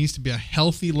in there. It needs to be a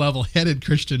healthy, level-headed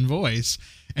Christian voice,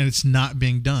 and it's not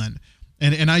being done.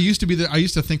 And I used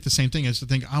to think the same thing. I used to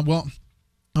think,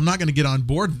 I'm not going to get on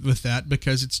board with that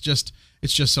because it's just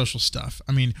social stuff.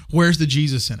 I mean, where's the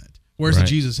Jesus in it? Where's the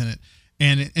Jesus in it?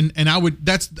 And I would,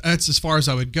 that's as far as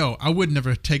I would go. I would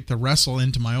never take the wrestle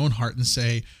into my own heart and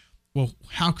say, well,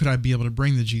 how could I be able to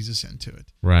bring the Jesus into it?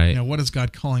 Right. What is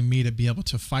God calling me to be able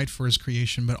to fight for His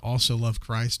creation, but also love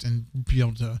Christ and be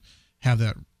able to have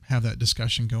that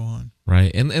discussion go on.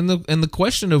 Right. And the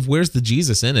question of where's the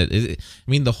Jesus in it? I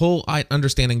mean, the whole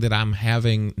understanding that I'm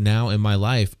having now in my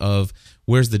life of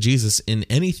where's the Jesus in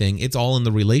anything, it's all in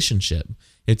the relationship.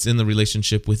 It's in the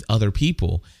relationship with other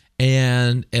people.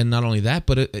 And not only that,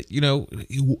 but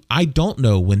I don't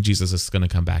know when Jesus is going to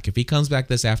come back. If He comes back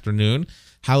this afternoon,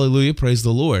 hallelujah, praise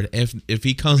the Lord. If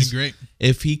He comes, great.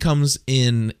 If He comes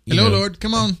in, hello, Lord,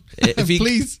 come on,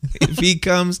 please. If He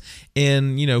comes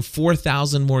in,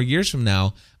 4,000 more years from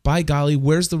now, by golly,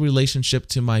 where's the relationship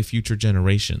to my future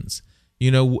generations?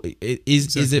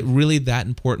 Is it really that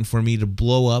important for me to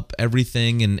blow up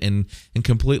everything and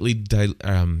completely,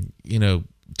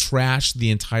 trash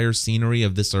the entire scenery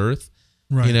of this earth,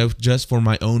 right? Just for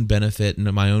my own benefit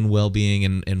and my own well-being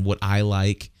and what I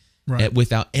like, right?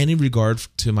 Without any regard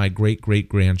to my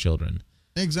great-great-grandchildren.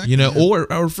 Exactly.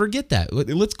 Or forget that.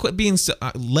 Let's quit being.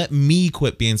 Let me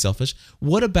quit being selfish.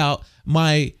 What about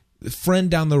my friend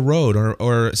down the road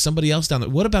or somebody else down there?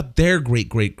 What about their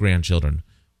great-great-grandchildren?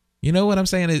 You know what I'm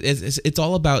saying? It's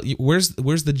all about where's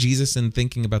the Jesus in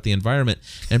thinking about the environment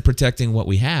and protecting what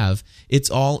we have. It's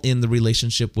all in the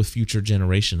relationship with future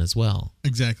generation as well.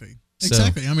 Exactly. So-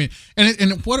 Exactly. I mean,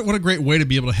 and what a great way to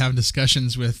be able to have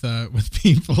discussions with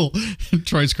people.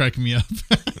 Troy's cracking me up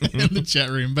in the chat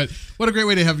room, but what a great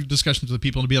way to have discussions with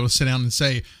people, to be able to sit down and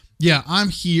say, yeah, I'm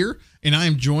here and I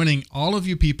am joining all of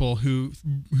you people who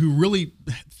really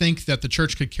think that the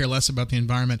church could care less about the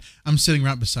environment. I'm sitting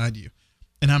right beside you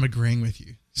and I'm agreeing with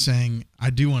you, saying, I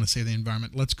do want to save the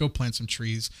environment. Let's go plant some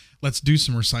trees. Let's do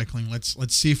some recycling.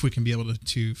 Let's see if we can be able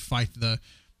to fight the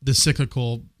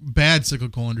bad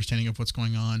cyclical understanding of what's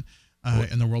going on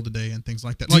in the world today and things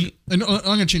like that. And I'm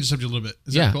going to change the subject a little bit.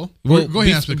 Is that cool? Well, go ahead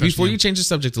and ask me the question. Before you change the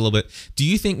subject a little bit, do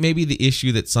you think maybe the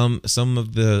issue that some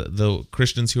of the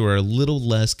Christians who are a little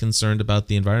less concerned about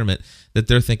the environment, that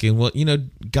they're thinking, well,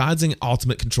 God's in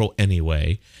ultimate control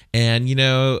anyway, and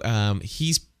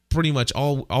he's pretty much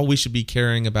all we should be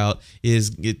caring about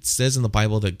is, it says in the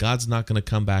Bible that God's not going to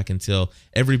come back until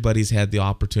everybody's had the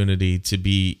opportunity to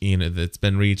be, that's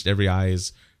been reached, every eye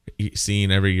is seen,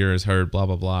 every ear is heard, blah,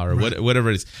 blah, blah, or right.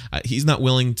 whatever it is. He's not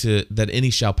willing that any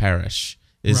shall perish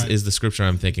is the scripture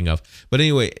I'm thinking of. But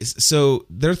anyway, so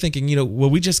they're thinking, well,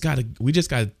 we just got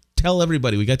to tell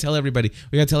everybody. We got to tell everybody.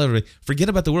 Forget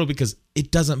about the world because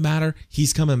it doesn't matter.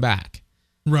 He's coming back.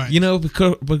 Right.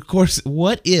 But of course,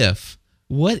 what if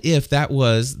that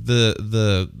was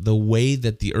the way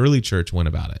that the early church went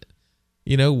about it?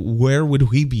 Where would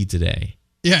we be today?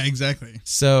 Yeah, exactly.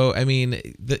 So, I mean,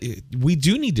 we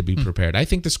do need to be prepared. I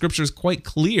think the scripture is quite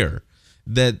clear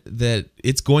that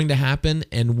it's going to happen,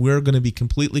 and we're going to be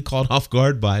completely caught off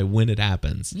guard by when it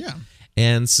happens. Yeah.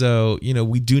 And so,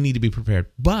 we do need to be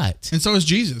prepared. But And so is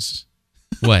Jesus.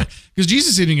 what? Because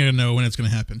Jesus isn't going to know when it's going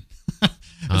to happen.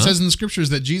 It says in the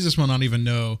scriptures that Jesus will not even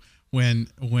know when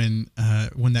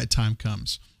that time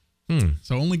comes.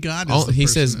 So only God is the He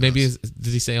person says, that maybe, knows.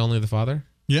 did he say only the Father?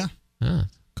 Yeah. Ah,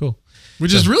 cool.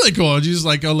 Which is really cool. Jesus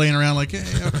laying around like, hey,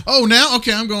 oh, now?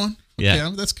 Okay, I'm going. Okay,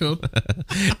 Yeah. that's cool.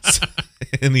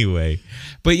 Anyway,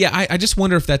 but yeah, I just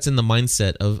wonder if that's in the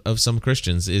mindset of some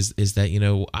Christians is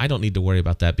that, I don't need to worry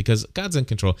about that because God's in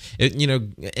control.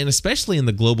 And especially in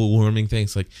the global warming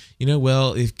things, like,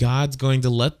 well, if God's going to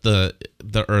let the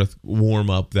earth warm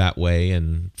up that way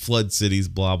and flood cities,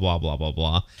 blah, blah, blah, blah,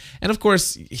 blah. And of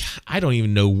course, I don't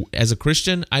even know, as a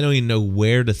Christian, I don't even know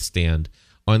where to stand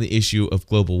on the issue of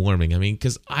global warming. I mean,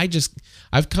 because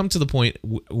I've come to the point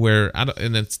where,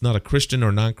 and it's not a Christian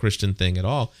or non-Christian thing at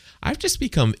all, I've just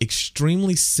become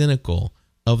extremely cynical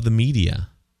of the media.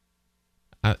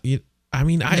 I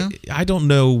don't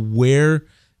know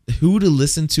who to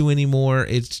listen to anymore.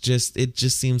 It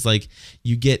just seems like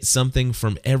you get something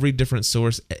from every different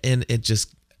source, and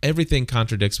everything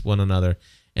contradicts one another.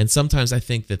 And sometimes I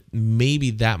think that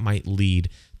maybe that might lead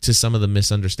to some of the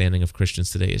misunderstanding of Christians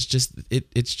today. It's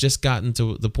just gotten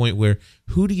to the point where,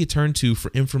 who do you turn to for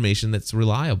information that's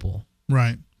reliable?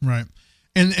 Right.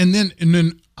 And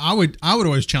then I would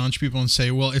always challenge people and say,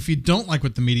 well, if you don't like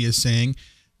what the media is saying,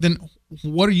 then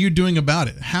what are you doing about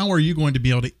it? How are you going to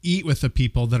be able to eat with the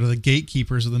people that are the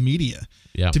gatekeepers of the media?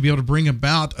 Yeah. To be able to bring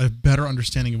about a better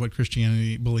understanding of what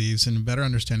Christianity believes and a better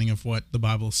understanding of what the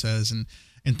Bible says and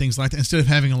things like that, instead of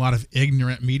having a lot of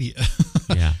ignorant media.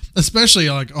 Yeah. Especially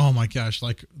like, oh my gosh,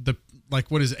 like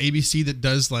what is ABC that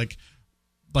does like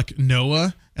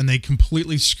Noah, and they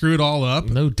completely screw it all up.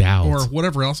 No doubt. Or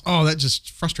whatever else. Oh, that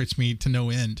just frustrates me to no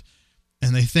end.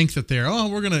 And they think that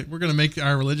we're gonna make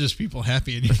our religious people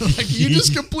happy, and you're like, you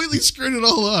just completely screwed it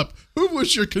all up. Who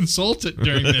was your consultant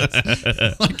during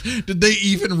this? Like, did they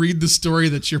even read the story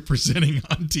that you're presenting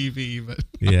on TV? But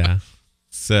yeah.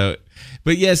 So,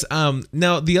 but yes.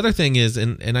 Now the other thing is,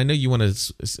 and I know you want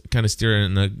to kind of steer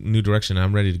in a new direction.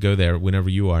 I'm ready to go there whenever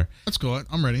you are. That's cool.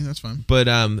 I'm ready. That's fine. But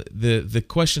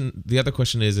the other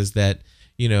question is that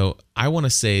I want to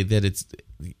say that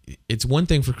it's one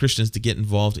thing for Christians to get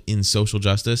involved in social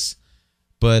justice,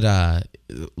 but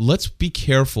let's be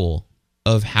careful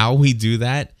of how we do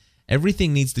that.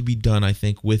 Everything needs to be done, I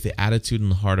think, with the attitude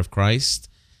and the heart of Christ,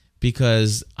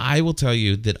 because I will tell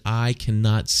you that I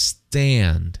cannot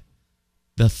stand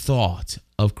the thought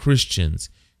of Christians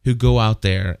who go out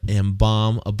there and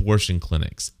bomb abortion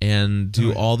clinics and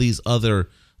do all these other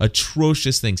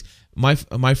atrocious things. My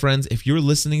friends, if you're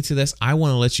listening to this, I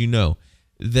want to let you know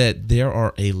that there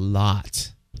are a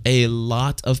lot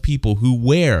of people who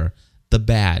wear the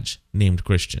badge named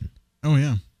Christian. Oh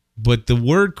yeah. But the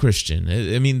word Christian,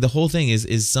 I mean, the whole thing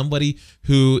is somebody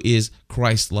who is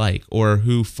Christ-like or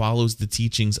who follows the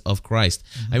teachings of Christ.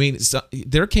 Mm-hmm. I mean,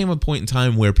 there came a point in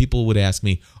time where people would ask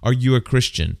me, "Are you a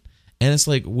Christian?" And it's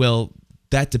like, well,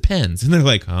 that depends. And they're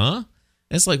like, huh?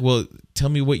 And it's like, well, tell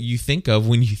me what you think of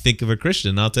when you think of a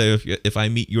Christian. I'll tell you if I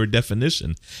meet your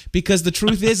definition. Because the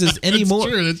truth is anymore.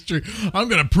 That's true. I'm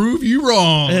going to prove you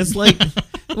wrong. And it's like,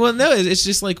 well, no, it's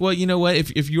just like, well, you know what?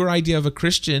 If your idea of a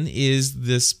Christian is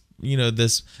this,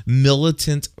 this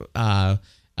militant,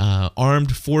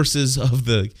 armed forces of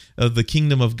the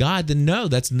kingdom of God, then no,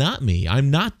 that's not me.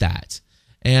 I'm not that.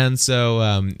 And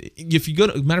so, if you go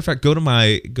to my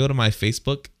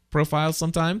Facebook profile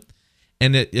sometime,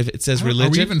 and if it says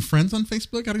religion, are we even friends on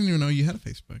Facebook? I didn't even know you had a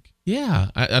Facebook. Yeah,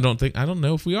 I don't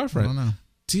know if we are friends. I don't know.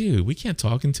 Dude, we can't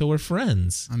talk until we're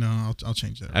friends. I know. I'll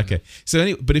change that. Okay. So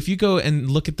anyway, but if you go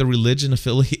and look at the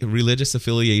religious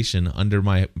affiliation under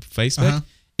my Facebook,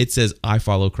 it says I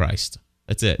follow Christ.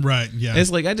 That's it. Right. Yeah. It's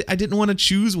like I didn't want to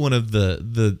choose one of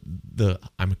the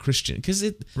I'm a Christian because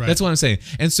that's what I'm saying.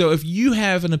 And so if you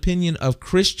have an opinion of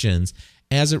Christians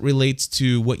as it relates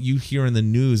to what you hear in the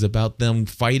news about them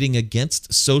fighting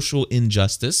against social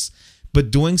injustice,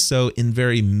 but doing so in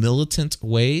very militant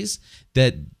ways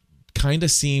that kind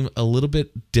of seem a little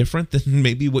bit different than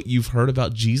maybe what you've heard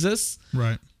about Jesus.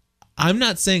 Right. I'm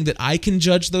not saying that I can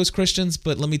judge those Christians,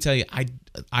 but let me tell you,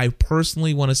 I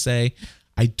personally want to say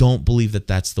I don't believe that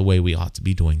that's the way we ought to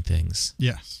be doing things.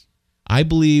 Yes. I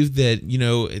believe that,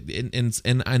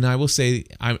 and I will say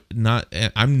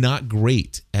I'm not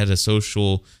great at a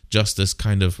social justice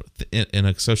kind of in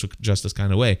a social justice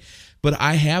kind of way, but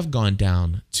I have gone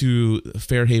down to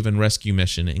Fairhaven Rescue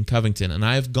Mission in Covington, and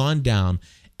I have gone down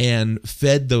and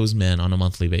fed those men on a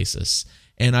monthly basis.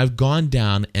 And I've gone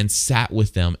down and sat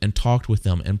with them and talked with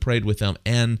them and prayed with them.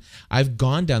 And I've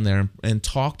gone down there and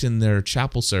talked in their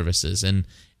chapel services and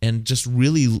just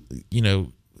really,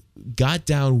 got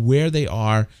down where they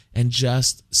are and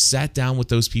just sat down with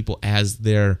those people as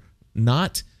they're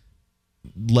not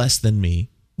less than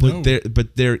me,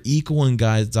 but they're equal in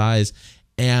God's eyes,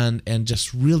 and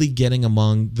just really getting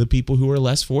among the people who are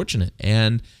less fortunate.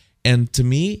 And to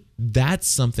me, that's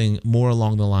something more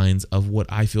along the lines of what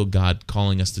I feel God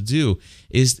calling us to do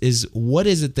is what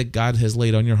is it that God has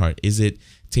laid on your heart? Is it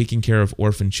taking care of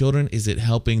orphan children? Is it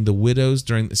helping the widows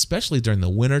especially during the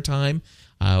winter time?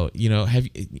 Do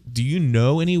you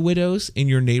know any widows in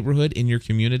your neighborhood, in your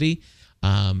community?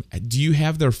 Do you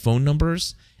have their phone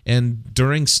numbers? And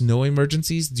during snow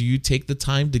emergencies, do you take the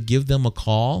time to give them a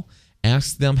call,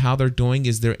 ask them how they're doing?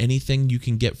 Is there anything you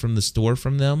can get from the store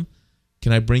from them?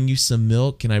 Can I bring you some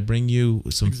milk? Can I bring you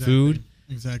some food?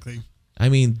 Exactly. I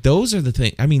mean, those are the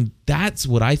things. I mean, that's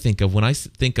what I think of when I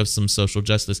think of some social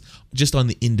justice, just on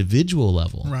the individual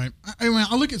level. Right.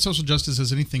 I look at social justice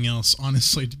as anything else,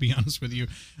 honestly, to be honest with you,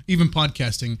 even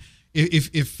podcasting.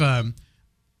 If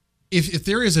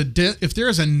there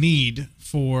is a need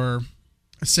for,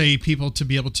 say, people to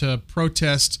be able to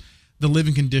protest the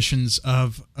living conditions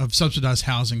of subsidized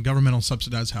housing, governmental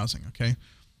subsidized housing, okay,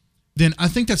 then I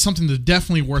think that's something that's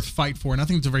definitely worth fight for. And I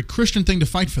think it's a very Christian thing to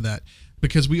fight for that,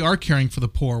 because we are caring for the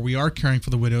poor, we are caring for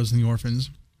the widows and the orphans,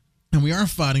 and we are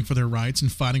fighting for their rights and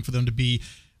fighting for them to be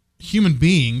human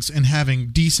beings and having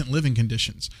decent living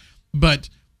conditions. But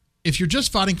if you're just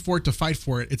fighting for it to fight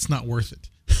for it, it's not worth it.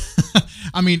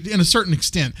 I mean, in a certain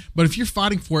extent. But if you're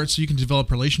fighting for it so you can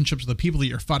develop relationships with the people that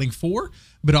you're fighting for,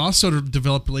 but also to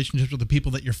develop relationships with the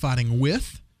people that you're fighting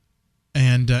with,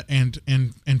 and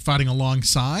fighting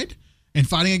alongside and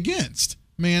fighting against,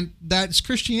 man, that's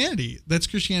Christianity. That's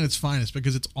Christianity at its finest,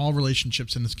 because it's all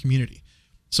relationships in this community.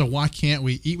 So why can't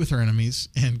we eat with our enemies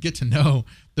and get to know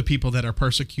the people that are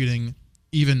persecuting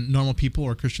even normal people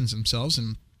or Christians themselves,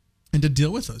 and to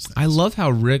deal with those things? I love how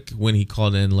Rick, when he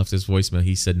called in and left his voicemail,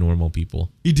 he said normal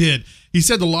people. He did. He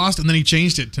said the lost, and then he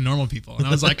changed it to normal people. And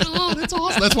I was like, oh, that's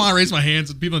awesome. That's why I raised my hands,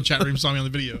 and people in the chat room saw me on the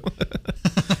video.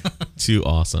 Too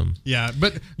awesome. Yeah,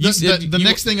 but the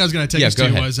next thing I was going to take us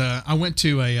to was I went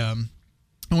to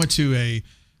a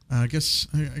I guess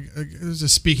it was a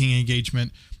speaking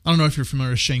engagement. I don't know if you're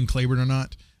familiar with Shane Claiborne or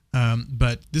not,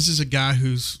 but this is a guy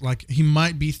who's like, he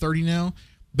might be 30 now,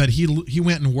 but he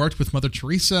went and worked with Mother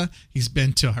Teresa. He's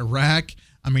been to Iraq.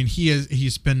 I mean,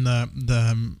 he's been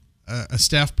a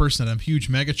staff person at a huge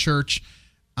mega church.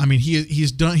 I mean,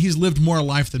 he's lived more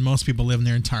life than most people live in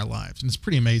their entire lives, and it's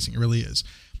pretty amazing. It really is.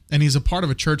 And he's a part of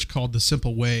a church called The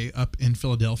Simple Way up in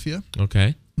Philadelphia.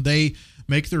 Okay. They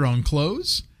make their own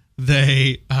clothes.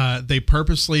 They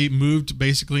purposely moved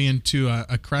basically into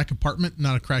a crack apartment,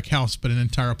 not a crack house, but an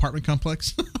entire apartment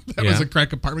complex. That was a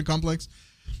crack apartment complex.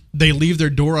 They leave their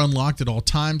door unlocked at all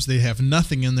times. They have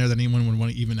nothing in there that anyone would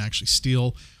want to even actually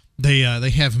steal. They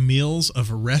have meals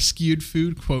of rescued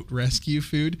food, quote, rescue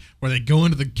food, where they go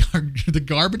into the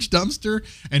garbage dumpster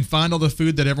and find all the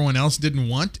food that everyone else didn't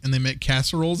want, and they make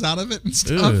casseroles out of it and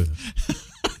stuff.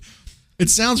 It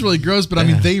sounds really gross, but I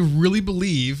mean, they really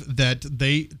believe that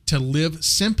to live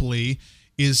simply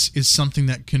is something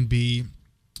that can be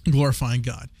glorifying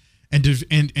God, and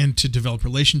to develop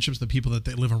relationships with the people that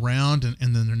they live around and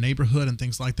in their neighborhood and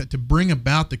things like that, to bring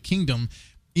about the kingdom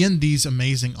in these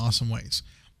amazing, awesome ways.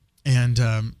 And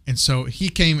so he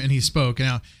came and he spoke.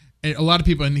 Now, a lot of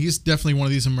people, and he's definitely one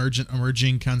of these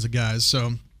emerging kinds of guys.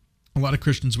 So a lot of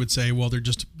Christians would say, well, they're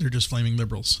just flaming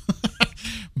liberals.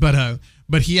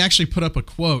 But he actually put up a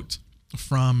quote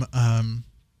from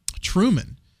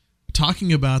Truman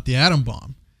talking about the atom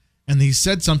bomb. And he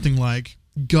said something like,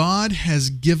 God has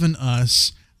given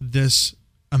us this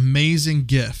amazing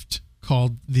gift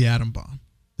called the atom bomb,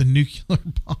 the nuclear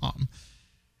bomb.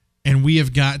 And we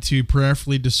have got to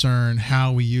prayerfully discern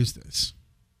how we use this.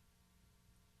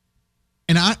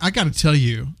 And I got to tell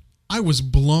you, I was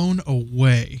blown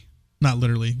away. Not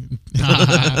literally.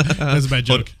 That's a bad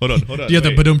joke. Hold on. Do you have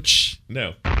the badum-tsh?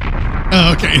 No.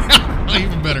 Oh, okay.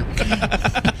 Even better.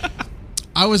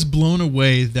 I was blown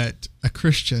away that a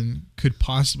Christian could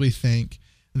possibly think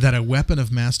that a weapon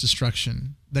of mass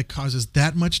destruction that causes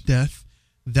that much death,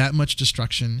 that much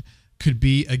destruction, could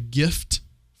be a gift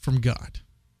from God.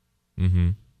 Mm-hmm.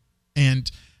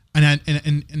 And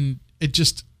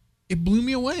it blew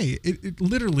me away. It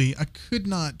literally, I could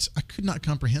not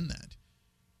comprehend that.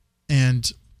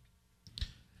 And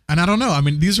I don't know. I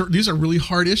mean, these are really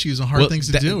hard issues and hard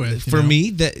things to deal with. For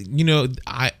me,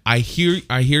 I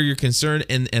hear your concern,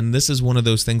 and this is one of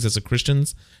those things as a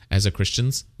Christians,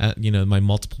 my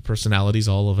multiple personalities,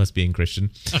 all of us being Christian.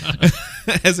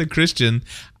 As a Christian,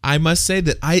 I must say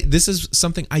that this is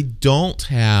something I don't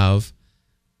have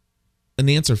an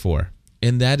answer for,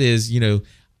 and that is,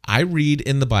 I read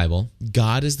in the Bible,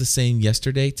 God is the same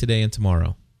yesterday, today, and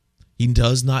tomorrow. He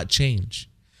does not change.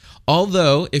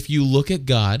 Although, if you look at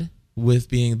God with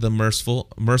being the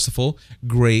merciful,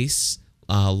 grace,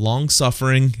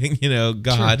 long-suffering,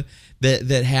 God, sure,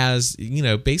 that has,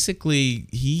 basically,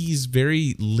 he's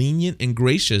very lenient and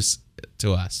gracious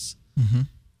to us. Mm-hmm.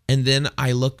 And then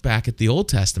I look back at the Old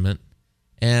Testament,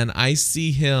 and I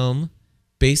see him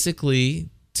basically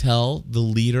tell the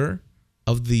leader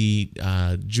of the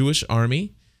Jewish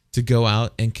army to go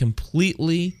out and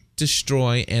completely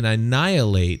destroy and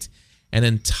annihilate an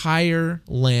entire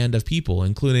land of people,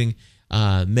 including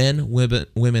men,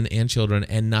 women, and children,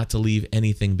 and not to leave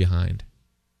anything behind.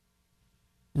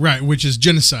 Right, which is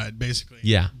genocide, basically.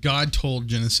 Yeah. God told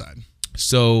genocide.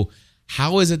 So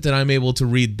how is it that I'm able to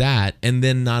read that and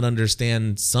then not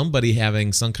understand somebody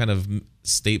having some kind of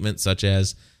statement such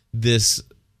as, this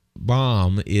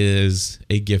bomb is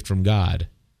a gift from God?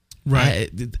 Right.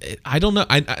 I don't know.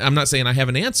 I'm not saying I have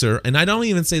an answer, and I don't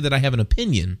even say that I have an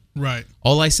opinion. Right.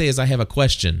 All I say is I have a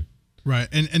question. Right.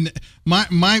 And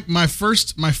my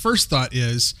first thought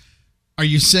is, are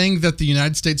you saying that the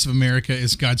United States of America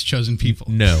is God's chosen people?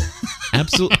 No.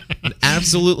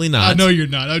 Absolutely not. I know you're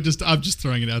not. I'm just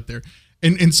throwing it out there.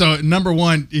 And so number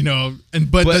one,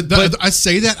 but I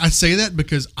say that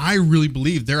because I really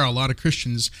believe there are a lot of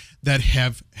Christians that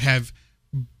have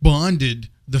bonded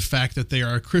the fact that they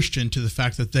are a Christian to the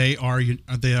fact that they are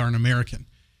an American.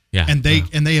 Yeah. And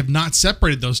they have not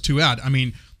separated those two out. I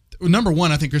mean, number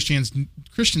one, I think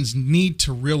Christians need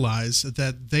to realize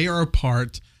that they are a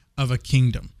part of a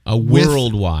kingdom.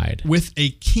 Worldwide. With a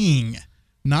king,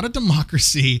 not a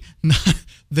democracy.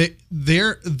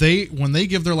 They when they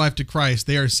give their life to Christ,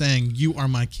 they are saying, "You are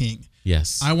my king.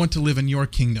 Yes. I want to live in your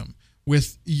kingdom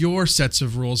with your sets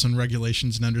of rules and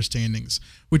regulations and understandings,"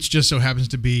 which just so happens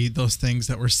to be those things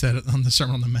that were said on the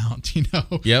Sermon on the Mount.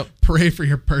 Yep. Pray for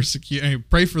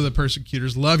the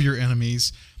persecutors, love your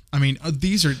enemies. I mean,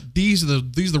 these are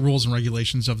the rules and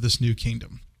regulations of this new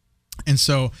kingdom. And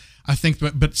so I think,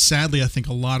 but sadly, I think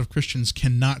a lot of Christians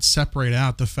cannot separate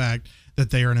out the fact that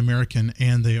they are an American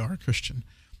and they are a Christian.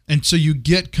 And so you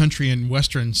get country and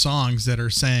Western songs that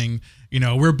are saying,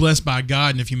 we're blessed by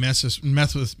God, and if you mess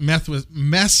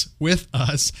with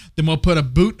us, then we'll put a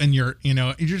boot in your,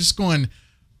 you're just going,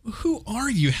 who are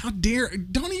you? How dare?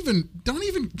 Don't even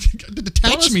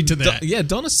attach me to that.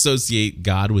 Don't associate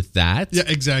God with that. Yeah,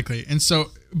 exactly. And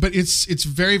so, but it's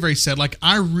very, very sad. Like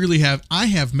I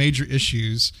have major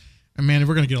issues. And man,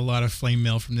 we're going to get a lot of flame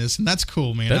mail from this, and that's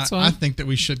cool, man. That's fine. I think that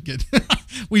we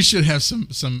should have some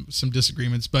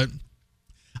disagreements, but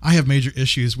I have major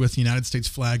issues with the United States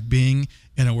flag being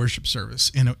in a worship service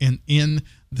in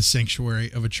the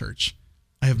sanctuary of a church.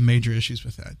 I have major issues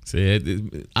with that.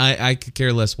 See, I could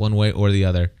care less one way or the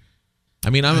other. I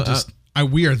mean,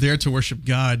 we are there to worship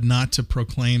God, not to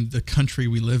proclaim the country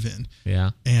we live in.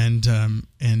 Yeah.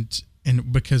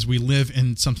 And because we live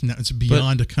in something that's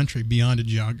beyond a country, beyond a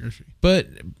geography. But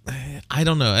I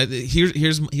don't know.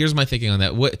 Here's my thinking on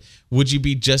that. What would you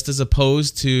be just as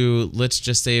opposed to? Let's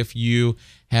just say if you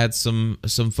had some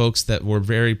folks that were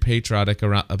very patriotic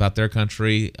about their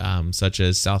country, such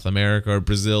as South America or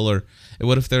Brazil, or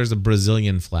what if there's a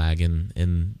Brazilian flag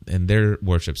in their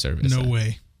worship service? No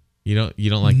way. You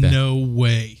don't like that? No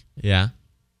way. Yeah.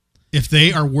 If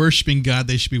they are worshiping God,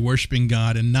 they should be worshiping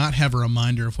God and not have a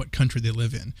reminder of what country they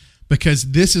live in,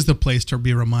 because this is the place to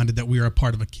be reminded that we are a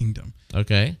part of a kingdom.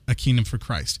 Okay. A kingdom for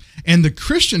Christ. And the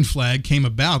Christian flag came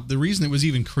about. The reason it was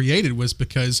even created was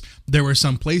because there were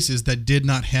some places that did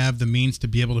not have the means to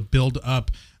be able to build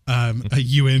up a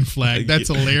UN flag. That's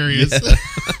hilarious. Yeah.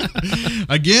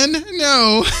 Again,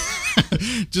 no.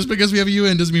 Just because we have a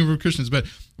UN doesn't mean we're Christians. But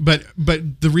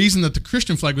the reason that the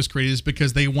Christian flag was created is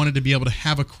because they wanted to be able to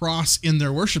have a cross in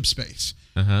their worship space.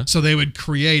 Uh-huh. So they would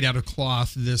create out of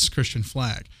cloth this Christian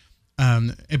flag.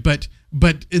 But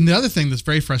and the other thing that's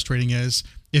very frustrating is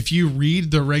if you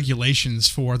read the regulations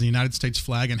for the United States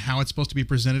flag and how it's supposed to be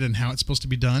presented and how it's supposed to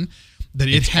be done, that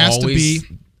it has to be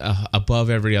above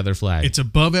every other flag. It's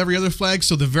above every other flag.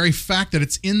 So the very fact that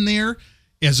it's in there,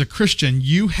 as a Christian,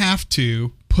 you have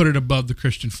to put it above the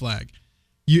Christian flag.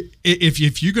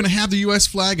 If you're going to have the U.S.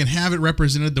 flag and have it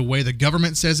represented the way the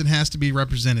government says it has to be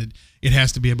represented, it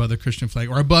has to be above the Christian flag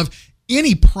or above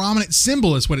any prominent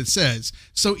symbol is what it says.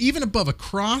 So even above a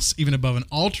cross, even above an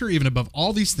altar, even above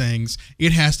all these things,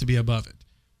 it has to be above it.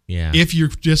 Yeah. If you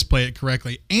display it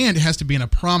correctly. And it has to be in a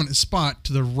prominent spot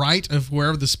to the right of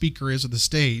wherever the speaker is of the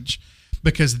stage,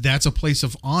 because that's a place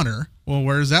of honor. Well,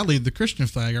 where does that leave the Christian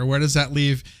flag? Or where does that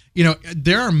leave,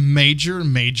 there are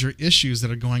major issues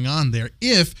that are going on there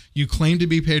if you claim to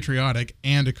be patriotic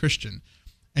and a Christian.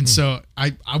 And so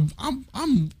I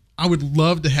would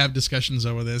love to have discussions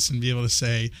over this and be able to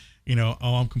say,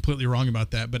 I'm completely wrong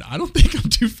about that, but I don't think I'm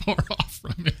too far off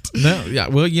from it. No, yeah.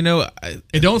 Well, I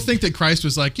don't think that Christ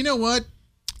was like, you know what?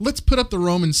 Let's put up the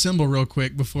Roman symbol real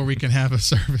quick before we can have a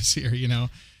service here.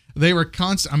 They were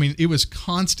it was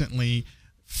constantly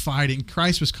fighting.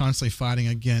 Christ was constantly fighting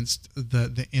against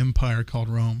the empire called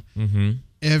Rome. Mm-hmm.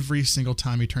 Every single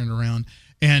time he turned around,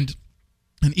 and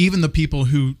even the people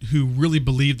who really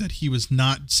believed that he was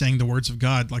not saying the words of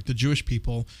God, like the Jewish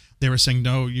people, they were saying,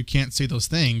 no, you can't say those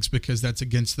things because that's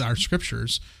against our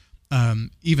scriptures.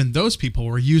 Even those people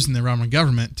were using the Roman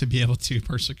government to be able to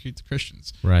persecute the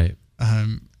Christians. Right.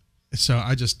 So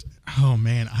I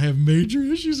have major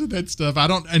issues with that stuff.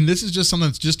 And this is just something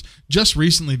that's just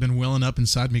recently been welling up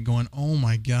inside me going, oh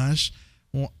my gosh,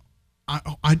 well,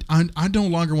 I no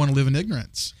longer want to live in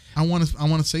ignorance. I want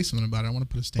to say something about it. I want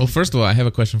to put a stand. Well, first of all, I have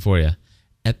a question for you.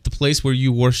 At the place where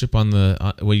you worship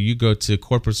where you go to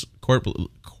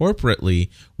corporately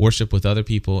worship with other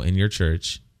people in your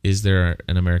church, is there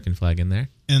an American flag in there?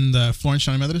 In the Florence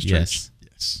County Methodist Church?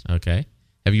 Yes. Okay.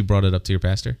 Have you brought it up to your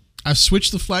pastor? I've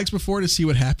switched the flags before to see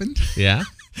what happened. Yeah.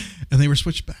 And they were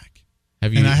switched back.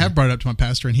 Have you? And I have brought it up to my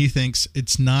pastor, and he thinks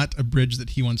it's not a bridge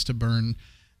that he wants to burn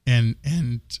and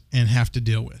have to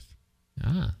deal with.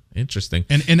 Ah, interesting.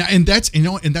 And that's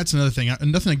that's another thing.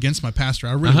 Nothing against my pastor.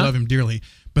 I really love him dearly,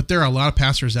 but there are a lot of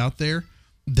pastors out there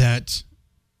that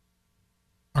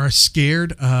are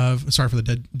scared of. Sorry for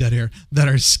the dead air. That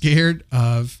are scared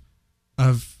of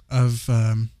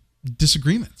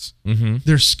disagreements. Mm-hmm.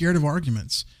 They're scared of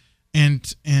arguments,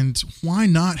 and why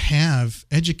not have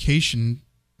education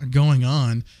going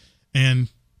on and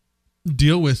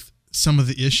deal with some of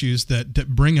the issues that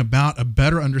bring about a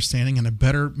better understanding and a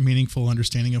better meaningful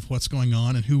understanding of what's going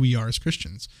on and who we are as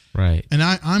Christians. Right. And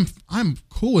I'm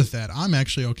cool with that. I'm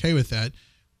actually okay with that,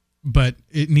 but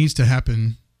it needs to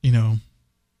happen,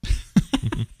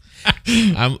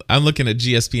 I'm looking at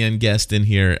GSPN guest in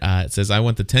here. It says, I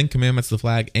want the 10 Commandments, the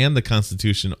flag, and the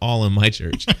Constitution all in my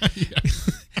church.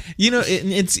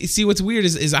 See, what's weird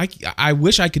is I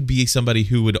wish I could be somebody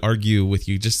who would argue with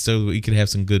you just so we could have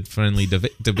some good friendly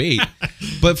debate.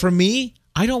 But for me,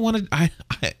 I don't want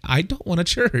a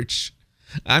church.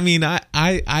 I mean, I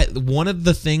one of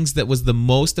the things that was the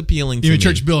most appealing to me. You mean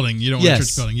church building? You don't want a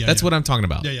church building? Yeah, that's what I'm talking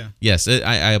about. Yeah. Yes,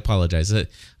 I apologize.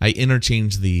 I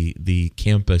interchanged the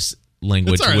campus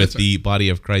language with the body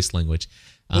of Christ language.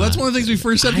 Well, that's one of the things we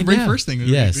first said. The very first thing.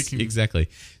 Yes, exactly.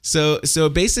 So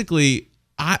basically,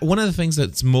 one of the things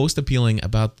that's most appealing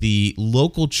about the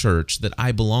local church that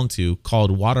I belong to,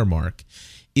 called Watermark,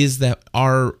 is that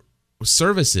our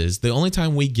services, the only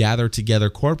time we gather together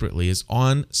corporately is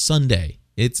on Sunday.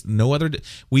 It's no other.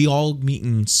 We all meet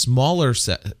in smaller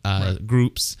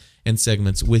groups and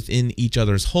segments within each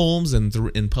other's homes and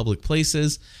in public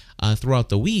places throughout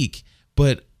the week.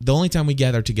 But the only time we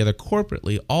gather together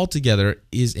corporately, all together,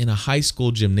 is in a high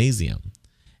school gymnasium.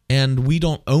 And we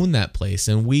don't own that place.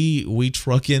 And we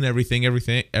truck in everything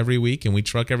every week, and we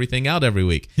truck everything out every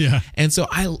week. Yeah. And so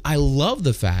I love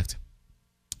the fact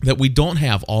that we don't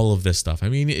have all of this stuff. I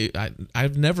mean,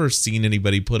 I've never seen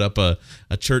anybody put up a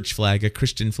church flag, a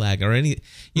Christian flag, or any,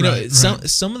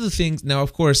 some of the things. Now,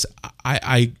 of course,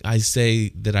 I say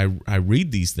that I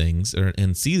read these things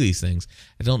and see these things.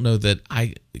 I don't know that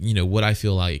what I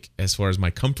feel like as far as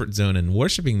my comfort zone in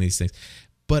worshiping these things,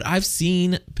 but I've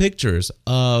seen pictures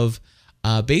of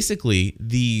basically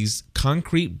these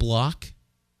concrete block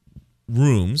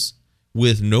rooms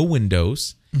with no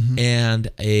windows, and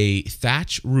a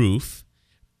thatch roof,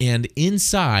 and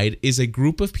inside is a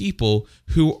group of people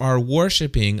who are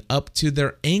worshiping up to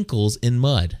their ankles in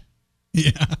mud.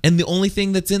 Yeah. And the only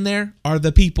thing that's in there are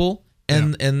the people,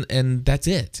 and that's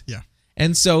it. Yeah.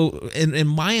 And so, in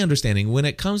my understanding, when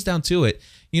it comes down to it,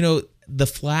 the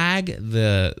flag,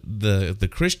 the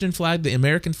Christian flag, the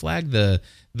American flag, the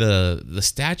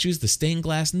statues, the stained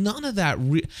glass, none of that.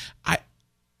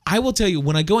 I will tell you,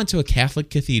 when I go into a Catholic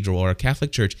cathedral or a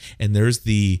Catholic church, and there's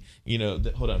the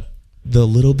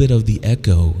little bit of the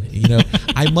echo,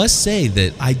 I must say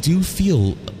that I do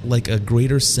feel like a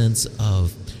greater sense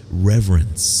of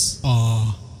reverence.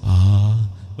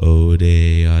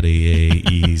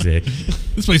 Easy.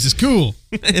 This place is cool.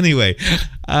 Anyway,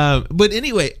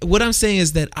 what I'm saying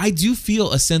is that I do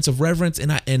feel a sense of reverence,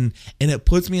 and it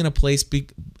puts me in a place.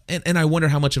 And I wonder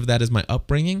how much of that is my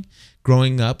upbringing.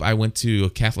 Growing up, I went to a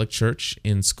Catholic church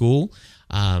in school.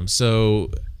 But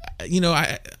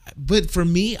for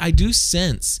me, I do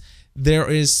sense there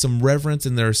is some reverence,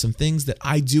 and there are some things that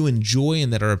I do enjoy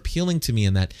and that are appealing to me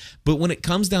in that. But when it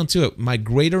comes down to it, my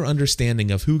greater understanding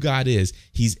of who God is,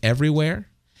 He's everywhere,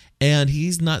 and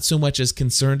He's not so much as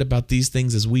concerned about these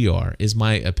things as we are, is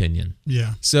my opinion.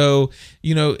 Yeah. So,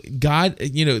 God,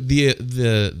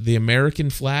 the American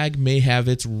flag may have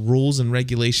its rules and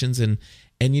regulations, and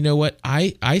you know what?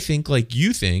 I think, like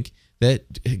you think,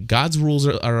 that God's rules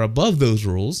are above those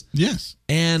rules. Yes.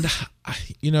 And,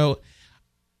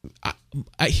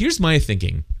 here's my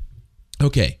thinking.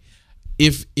 Okay,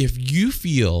 if you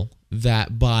feel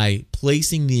that by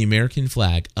placing the American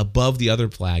flag above the other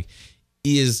flag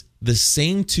is the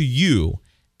same to you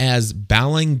as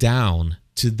bowing down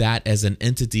to that as an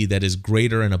entity that is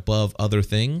greater and above other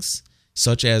things,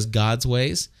 such as God's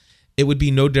ways, it would be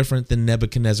no different than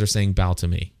Nebuchadnezzar saying, "Bow to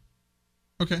me."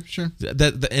 Okay, sure.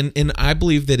 And I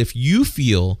believe that if you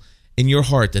feel in your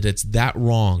heart that it's that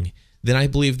wrong, then I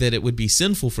believe that it would be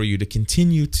sinful for you to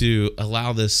continue to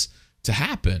allow this to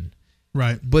happen.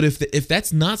 Right. But if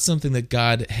that's not something that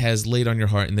God has laid on your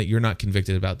heart and that you're not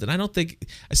convicted about, then I don't think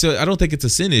it's a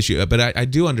sin issue. But I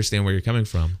do understand where you're coming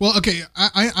from. Well, okay,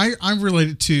 I'm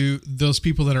related to those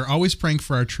people that are always praying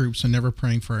for our troops and never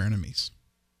praying for our enemies.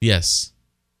 Yes.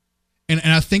 And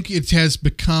I think it has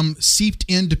become seeped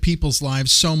into people's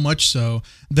lives so much so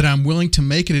that I'm willing to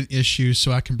make it an issue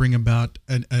so I can bring about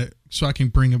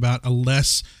a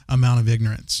less amount of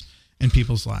ignorance in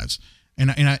people's lives. And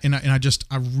I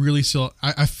really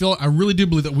do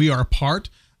believe that we are a part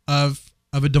of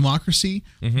a democracy,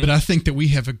 but I think that we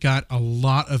have got a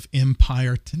lot of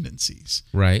empire tendencies.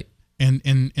 Right.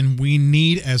 And we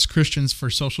need, as Christians, for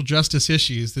social justice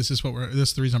issues, this is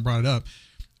the reason I brought it up.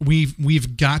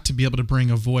 We've got to be able to bring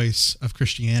a voice of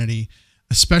Christianity,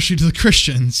 especially to the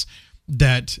Christians,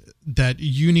 that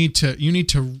you need to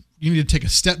take a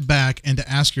step back and to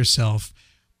ask yourself,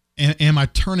 am I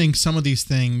turning some of these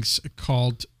things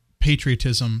called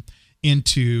patriotism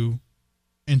into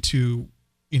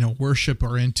worship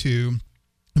or into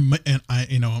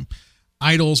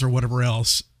idols or whatever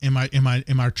else? Am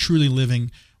I truly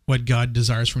living what God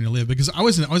desires for me to live? Because I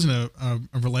was in a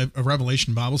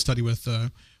Revelation Bible study with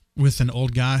an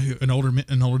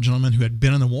older gentleman who had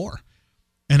been in the war,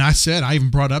 and I even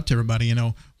brought up to everybody,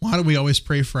 why do we always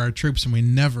pray for our troops and we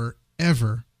never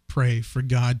ever pray for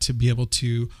God to be able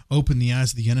to open the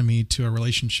eyes of the enemy to a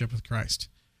relationship with Christ?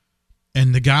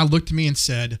 And the guy looked at me and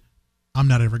said, "I'm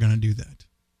not ever going to do that."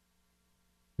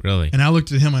 Really? And I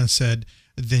looked at him and said,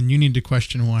 "Then you need to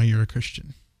question why you're a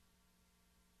Christian."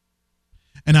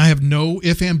 And I have no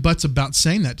ifs and buts about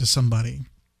saying that to somebody,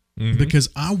 because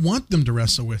I want them to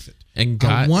wrestle with it. And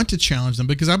I want to challenge them,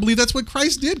 because I believe that's what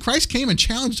Christ did. Christ came and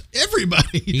challenged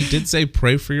everybody. He did say,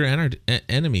 pray for your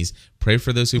enemies. Pray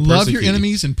for those who persecute you. Love your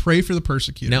enemies and pray for the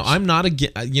persecutors. Now, I'm not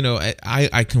against,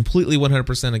 I completely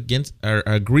 100% against or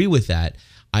agree with that.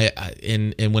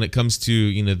 And when it comes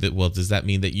to, does that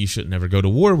mean that you should never go to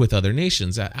war with other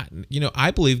nations?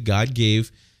 I believe God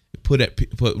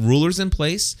put rulers in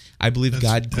place. I believe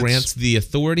God grants the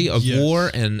authority of war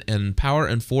and power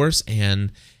and force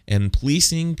and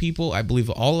policing people. I believe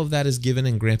all of that is given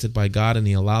and granted by God, and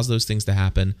He allows those things to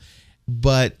happen.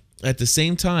 But at the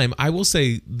same time, I will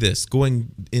say this, going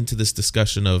into this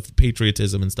discussion of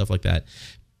patriotism and stuff like that,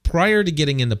 prior to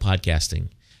getting into podcasting,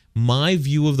 my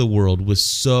view of the world was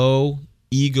so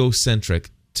egocentric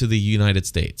to the United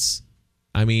States.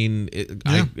 I mean,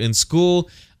 in school,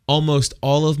 almost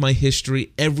all of my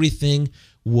history, everything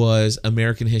was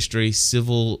American history,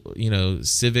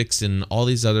 civics, and all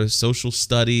these other social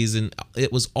studies, and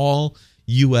it was all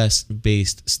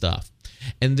U.S.-based stuff.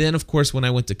 And then, of course, when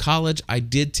I went to college, I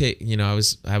did take, I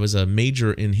was a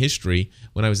major in history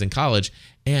when I was in college,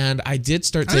 and I did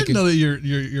start taking. I didn't know that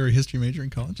you're a history major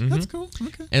in college. Mm-hmm. That's cool.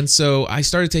 Okay. And so I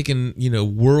started taking,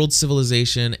 world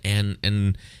civilization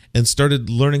and started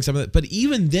learning some of that. But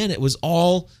even then, it was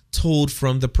all told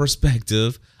from the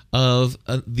perspective of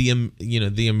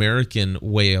the American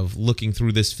way of looking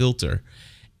through this filter.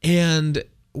 And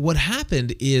what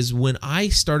happened is when I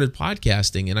started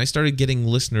podcasting and I started getting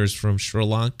listeners from Sri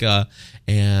Lanka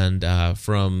and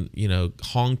from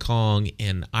Hong Kong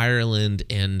and Ireland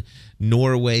and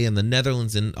Norway and the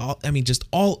Netherlands and just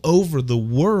all over the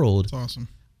world. That's awesome.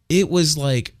 It was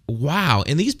like, wow.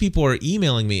 And these people are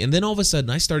emailing me. And then all of a sudden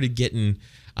I started getting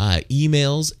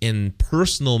emails and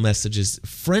personal messages,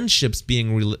 friendships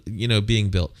being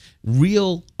built,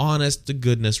 real honest to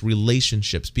goodness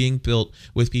relationships being built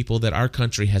with people that our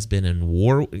country has been in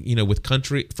war, with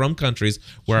countries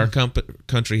where our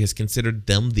country has considered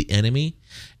them the enemy.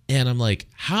 And I'm like,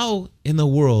 how in the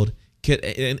world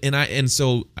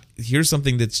so here's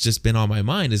something that's just been on my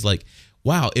mind is like,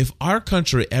 wow, if our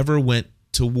country ever went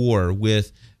to war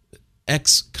with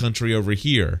X country over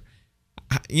here,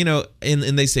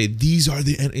 and they say these are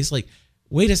the enemies. It's like,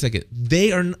 wait a second,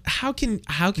 they are. How can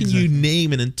exactly. You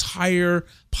name an entire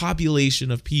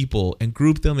population of people and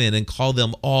group them in and call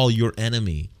them all your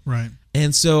enemy? Right.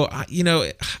 And so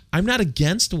I'm not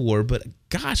against war, but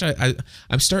gosh,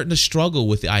 I'm starting to struggle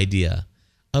with the idea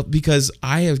because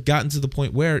I have gotten to the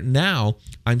point where now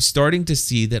I'm starting to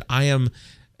see that I'm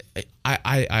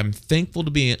thankful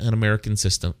to be an American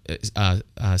citizen.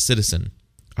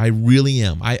 I really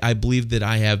am. I believe that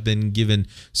I have been given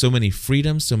so many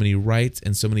freedoms, so many rights,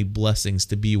 and so many blessings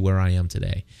to be where I am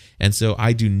today. And so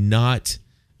I do not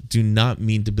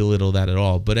mean to belittle that at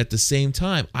all. But at the same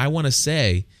time, I want to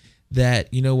say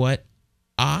that, you know what?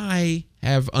 I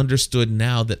have understood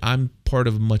now that I'm part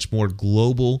of a much more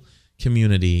global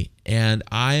community, and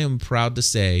I am proud to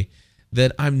say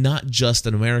that I'm not just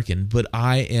an American, but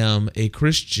I am a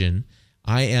Christian.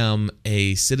 I am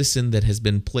a citizen that has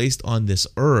been placed on this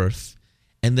earth,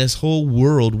 and this whole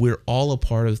world, we're all a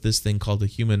part of this thing called the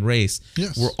human race.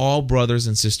 Yes. We're all brothers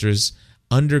and sisters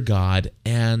under God,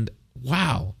 and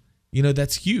wow,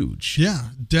 that's huge. Yeah,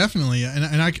 definitely.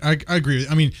 And I agree with you.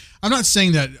 I mean, I'm not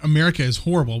saying that America is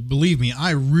horrible. Believe me,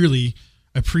 I really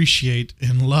appreciate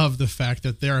and love the fact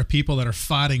that there are people that are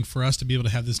fighting for us to be able to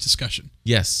have this discussion.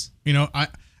 Yes. And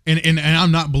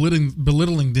I'm not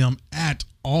belittling them at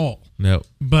all. No.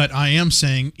 But I am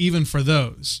saying, even for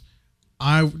those,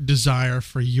 I desire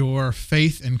for your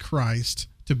faith in Christ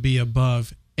to be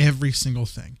above every single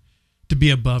thing, to be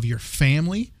above your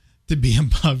family, to be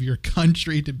above your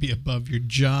country, to be above your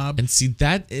job. And see,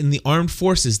 that in the armed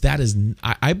forces, that is,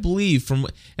 I believe from,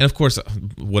 and of course,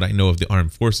 what I know of the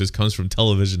armed forces comes from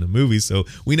television and movies, so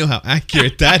we know how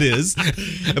accurate that is.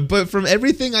 But from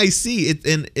everything I see,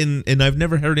 and I've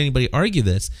never heard anybody argue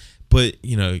this, but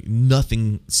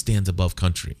nothing stands above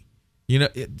country.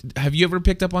 Have you ever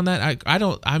picked up on that?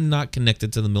 I'm not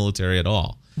connected to the military at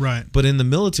all. Right. But in the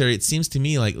military, it seems to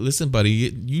me like, listen, buddy,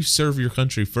 you serve your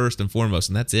country first and foremost,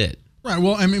 and that's it. Right.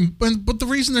 Well, I mean, but the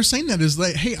reason they're saying that is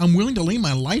like, hey, I'm willing to lay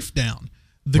my life down.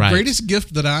 The greatest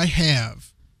gift that I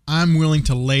have, I'm willing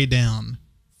to lay down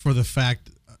for the fact,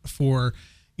 for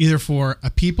either for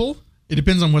a people, it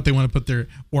depends on what they want to put there,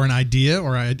 or an idea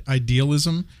or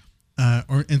idealism,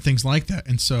 and things like that.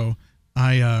 And so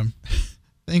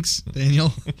thanks,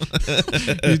 Daniel.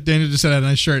 Daniel just said that on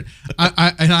his shirt.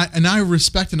 I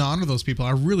respect and honor those people.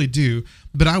 I really do.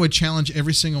 But I would challenge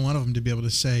every single one of them to be able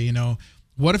to say,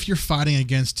 what if you're fighting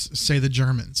against, say, the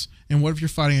Germans? And what if you're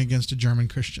fighting against a German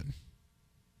Christian?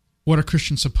 What are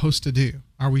Christians supposed to do?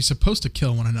 Are we supposed to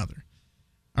kill one another?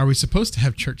 Are we supposed to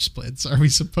have church splits? Are we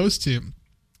supposed to,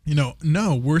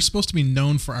 no, we're supposed to be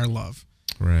known for our love.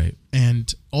 Right.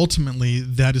 And ultimately,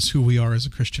 that is who we are as a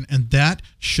Christian. And that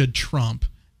should trump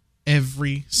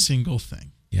every single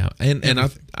thing. Yeah, and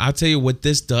I'll tell you what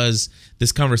this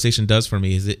conversation does for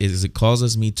me is it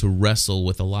causes me to wrestle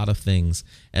with a lot of things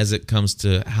as it comes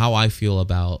to how I feel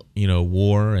about,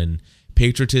 war and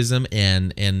patriotism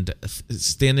and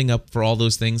standing up for all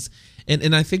those things.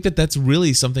 And I think that that's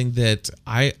really something that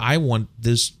I want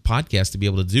this podcast to be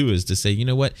able to do, is to say, you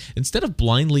know what, instead of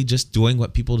blindly just doing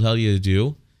what people tell you to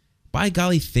do, by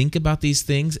golly, think about these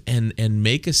things and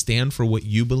make a stand for what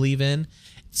you believe in,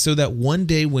 so that one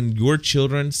day when your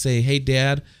children say, hey,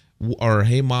 Dad, or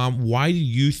hey, Mom, why do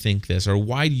you think this? Or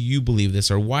why do you believe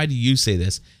this? Or why do you say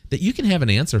this? That you can have an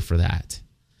answer for that.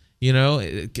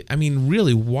 I mean,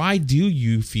 really, why do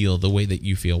you feel the way that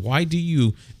you feel? Why do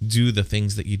you do the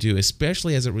things that you do,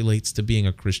 especially as it relates to being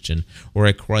a Christian or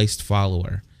a Christ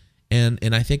follower?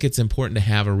 And I think it's important to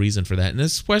have a reason for that, and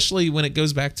especially when it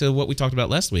goes back to what we talked about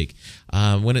last week,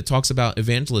 when it talks about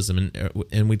evangelism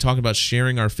and we talk about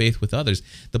sharing our faith with others.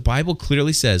 The Bible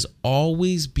clearly says,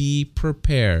 always be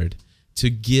prepared to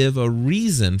give a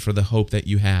reason for the hope that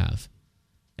you have.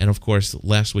 And of course,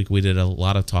 last week we did a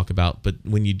lot of talk about, but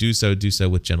when you do so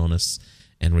with gentleness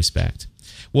and respect.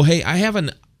 Well, hey, I have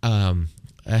an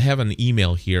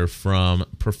email here from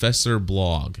Professor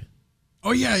Blog.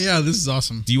 Oh, yeah, this is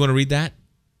awesome. Do you want to read that?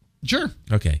 Sure.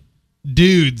 Okay.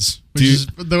 Dudes. Which is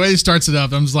the way he starts it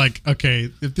up, I'm just like,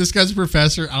 okay, if this guy's a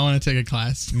professor, I want to take a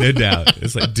class. No doubt.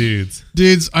 It's like, dudes.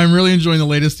 Dudes, I'm really enjoying the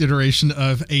latest iteration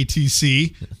of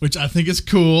ATC, which I think is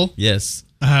cool. Yes.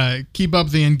 Keep up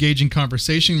the engaging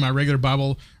conversation. My regular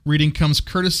Bible reading comes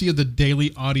courtesy of the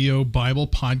Daily Audio Bible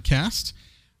Podcast.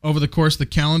 Over the course of the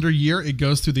calendar year, it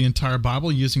goes through the entire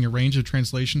Bible using a range of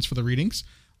translations for the readings.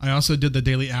 I also did the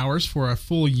daily hours for a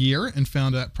full year and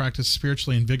found that practice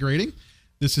spiritually invigorating.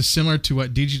 This is similar to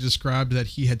what DG described that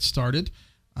he had started.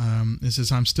 This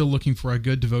is, I'm still looking for a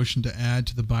good devotion to add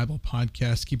to the Bible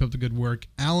podcast. Keep up the good work.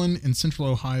 Alan in Central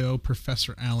Ohio,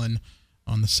 Professor Alan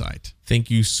on the site.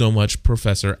 Thank you so much,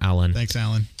 Professor Alan. Thanks,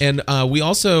 Alan. And we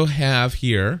also have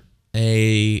here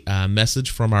a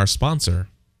message from our sponsor.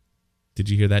 Did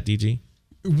you hear that, DG?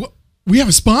 What? We have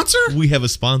a sponsor? We have a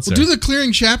sponsor. We'll do the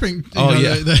clearing, chapping,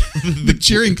 yeah. the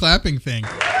cheering, clapping thing.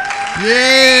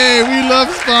 Yay! We love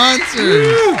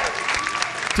sponsors.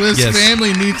 Twist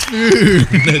family needs food.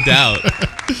 No doubt.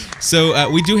 So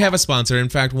we do have a sponsor. In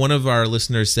fact, one of our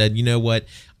listeners said, you know what?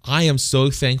 I am so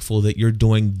thankful that you're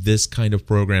doing this kind of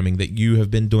programming, that you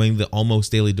have been doing the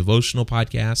Almost Daily Devotional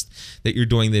podcast, that you're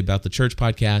doing the About the Church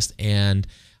podcast, and,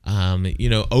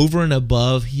 over and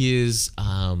above his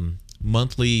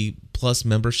monthly plus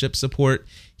membership support,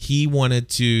 he wanted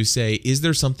to say, is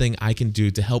there something I can do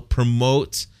to help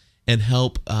promote and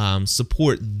help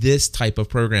support this type of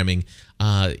programming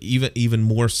even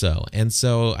more so? And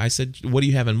so I said, what do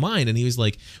you have in mind? And he was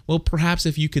like, well, perhaps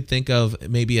if you could think of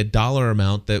maybe a dollar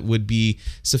amount that would be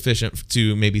sufficient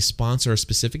to maybe sponsor a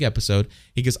specific episode.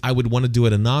 He goes, I would want to do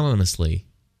it anonymously,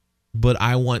 but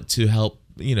I want to help.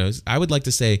 I would like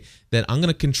to say that I'm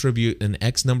going to contribute an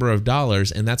X number of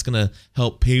dollars, and that's going to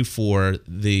help pay for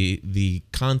the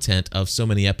content of so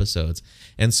many episodes.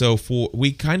 And so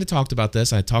we kind of talked about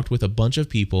this. I talked with a bunch of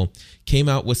people, came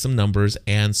out with some numbers.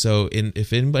 And so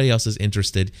if anybody else is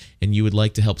interested and you would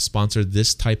like to help sponsor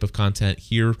this type of content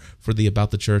here for the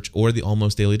About the Church or the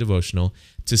Almost Daily Devotional,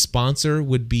 to sponsor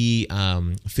would be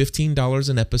 $15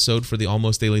 an episode for the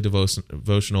Almost Daily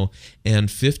Devotional and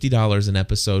 $50 an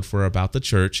episode for About the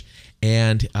Church.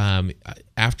 And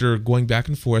after going back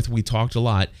and forth, we talked a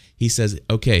lot. He says,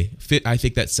 okay, I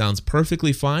think that sounds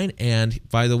perfectly fine. And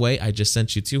by the way, I just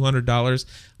sent you $200.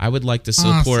 I would like to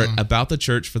support About the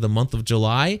Church for the month of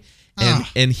July.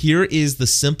 And here is the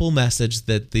simple message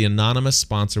that the anonymous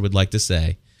sponsor would like to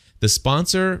say. The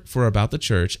sponsor for About the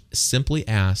Church simply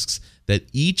asks that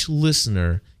each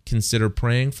listener consider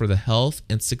praying for the health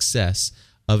and success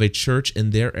of a church in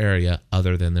their area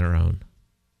other than their own.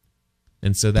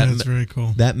 And so that's very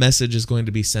cool. That message is going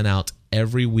to be sent out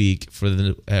every week for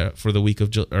the week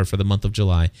of or for the month of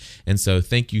July. And so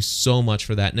thank you so much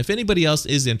for that. And if anybody else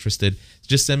is interested,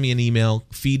 just send me an email,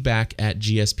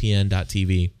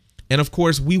 feedback@gspn.tv. And of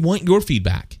course, we want your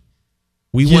feedback.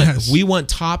 We want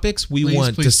topics. We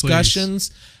want discussions.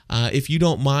 Please. If you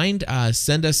don't mind,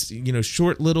 send us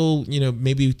short little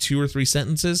maybe 2 or 3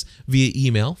 sentences via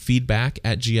email,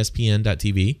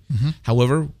 feedback@gspn.tv. Mm-hmm.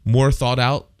 However, more thought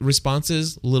out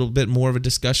responses, a little bit more of a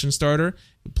discussion starter,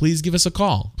 please give us a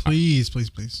call. Please.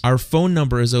 Our phone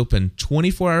number is open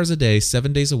 24 hours a day,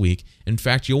 7 days a week. In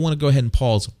fact, you'll want to go ahead and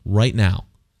pause right now.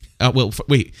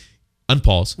 Wait.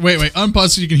 Unpause. Wait. Unpause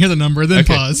so you can hear the number, then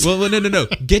pause. Well, no.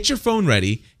 Get your phone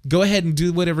ready. Go ahead and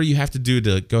do whatever you have to do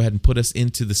to go ahead and put us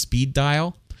into the speed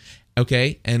dial.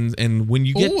 Okay, and when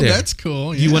you get Oh, there, that's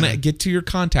cool. you Yeah. want to get to your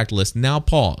contact list. Now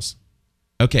pause.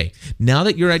 Okay, now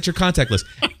that you're at your contact list,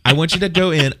 I want you to go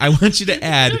in. I want you to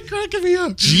add You're cracking me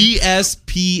up.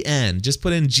 GSPN. Just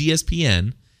put in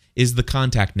GSPN is the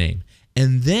contact name.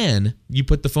 And then you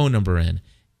put the phone number in,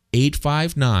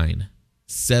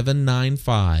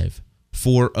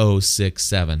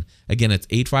 859-795-4067. Again, it's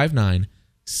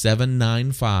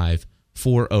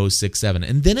 859-795-4067.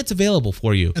 And then it's available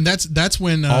for you. And that's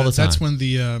when All the that's time. when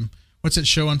the what's that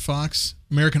show on Fox,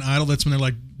 American Idol? That's when they're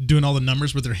like doing all the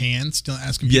numbers with their hands, still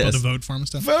asking people Yes. to vote for them and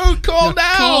stuff. Vote, call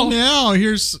now. Call now.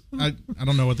 Here's I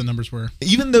don't know what the numbers were.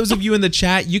 Even those of you in the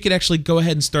chat, you could actually go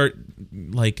ahead and start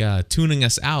tuning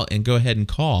us out and go ahead and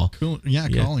call. Cool. Yeah,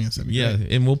 calling us. That'd be Yeah,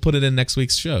 great. and we'll put it in next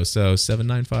week's show. So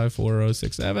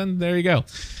 795-4067. There you go.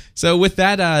 So with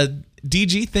that,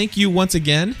 DG, thank you once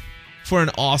again for an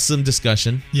awesome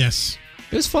discussion. Yes,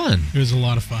 It was fun. it was a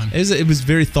lot of fun. It was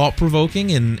very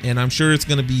thought-provoking, and I'm sure it's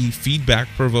going to be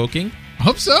feedback-provoking. I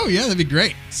hope so. Yeah, that'd be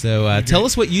great. So tell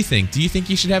us what you think. Do you think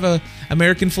you should have a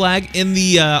American flag in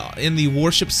the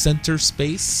worship center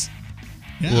space?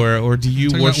 Yeah. Or do you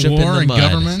Talking about worship war in the and mud?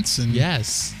 governments and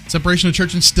Yes. separation of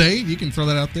church and state. You can throw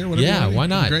that out there. Whatever. Yeah, you want. why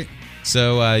not? Great.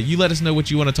 So you let us know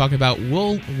what you want to talk about.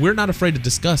 We're not afraid to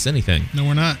discuss anything, No,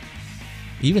 we're not.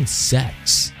 even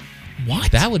sex.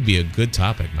 What? That would be a good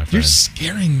topic, my friend. You're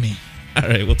scaring me. All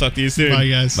right, we'll talk to you soon. Bye,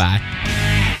 guys. Bye.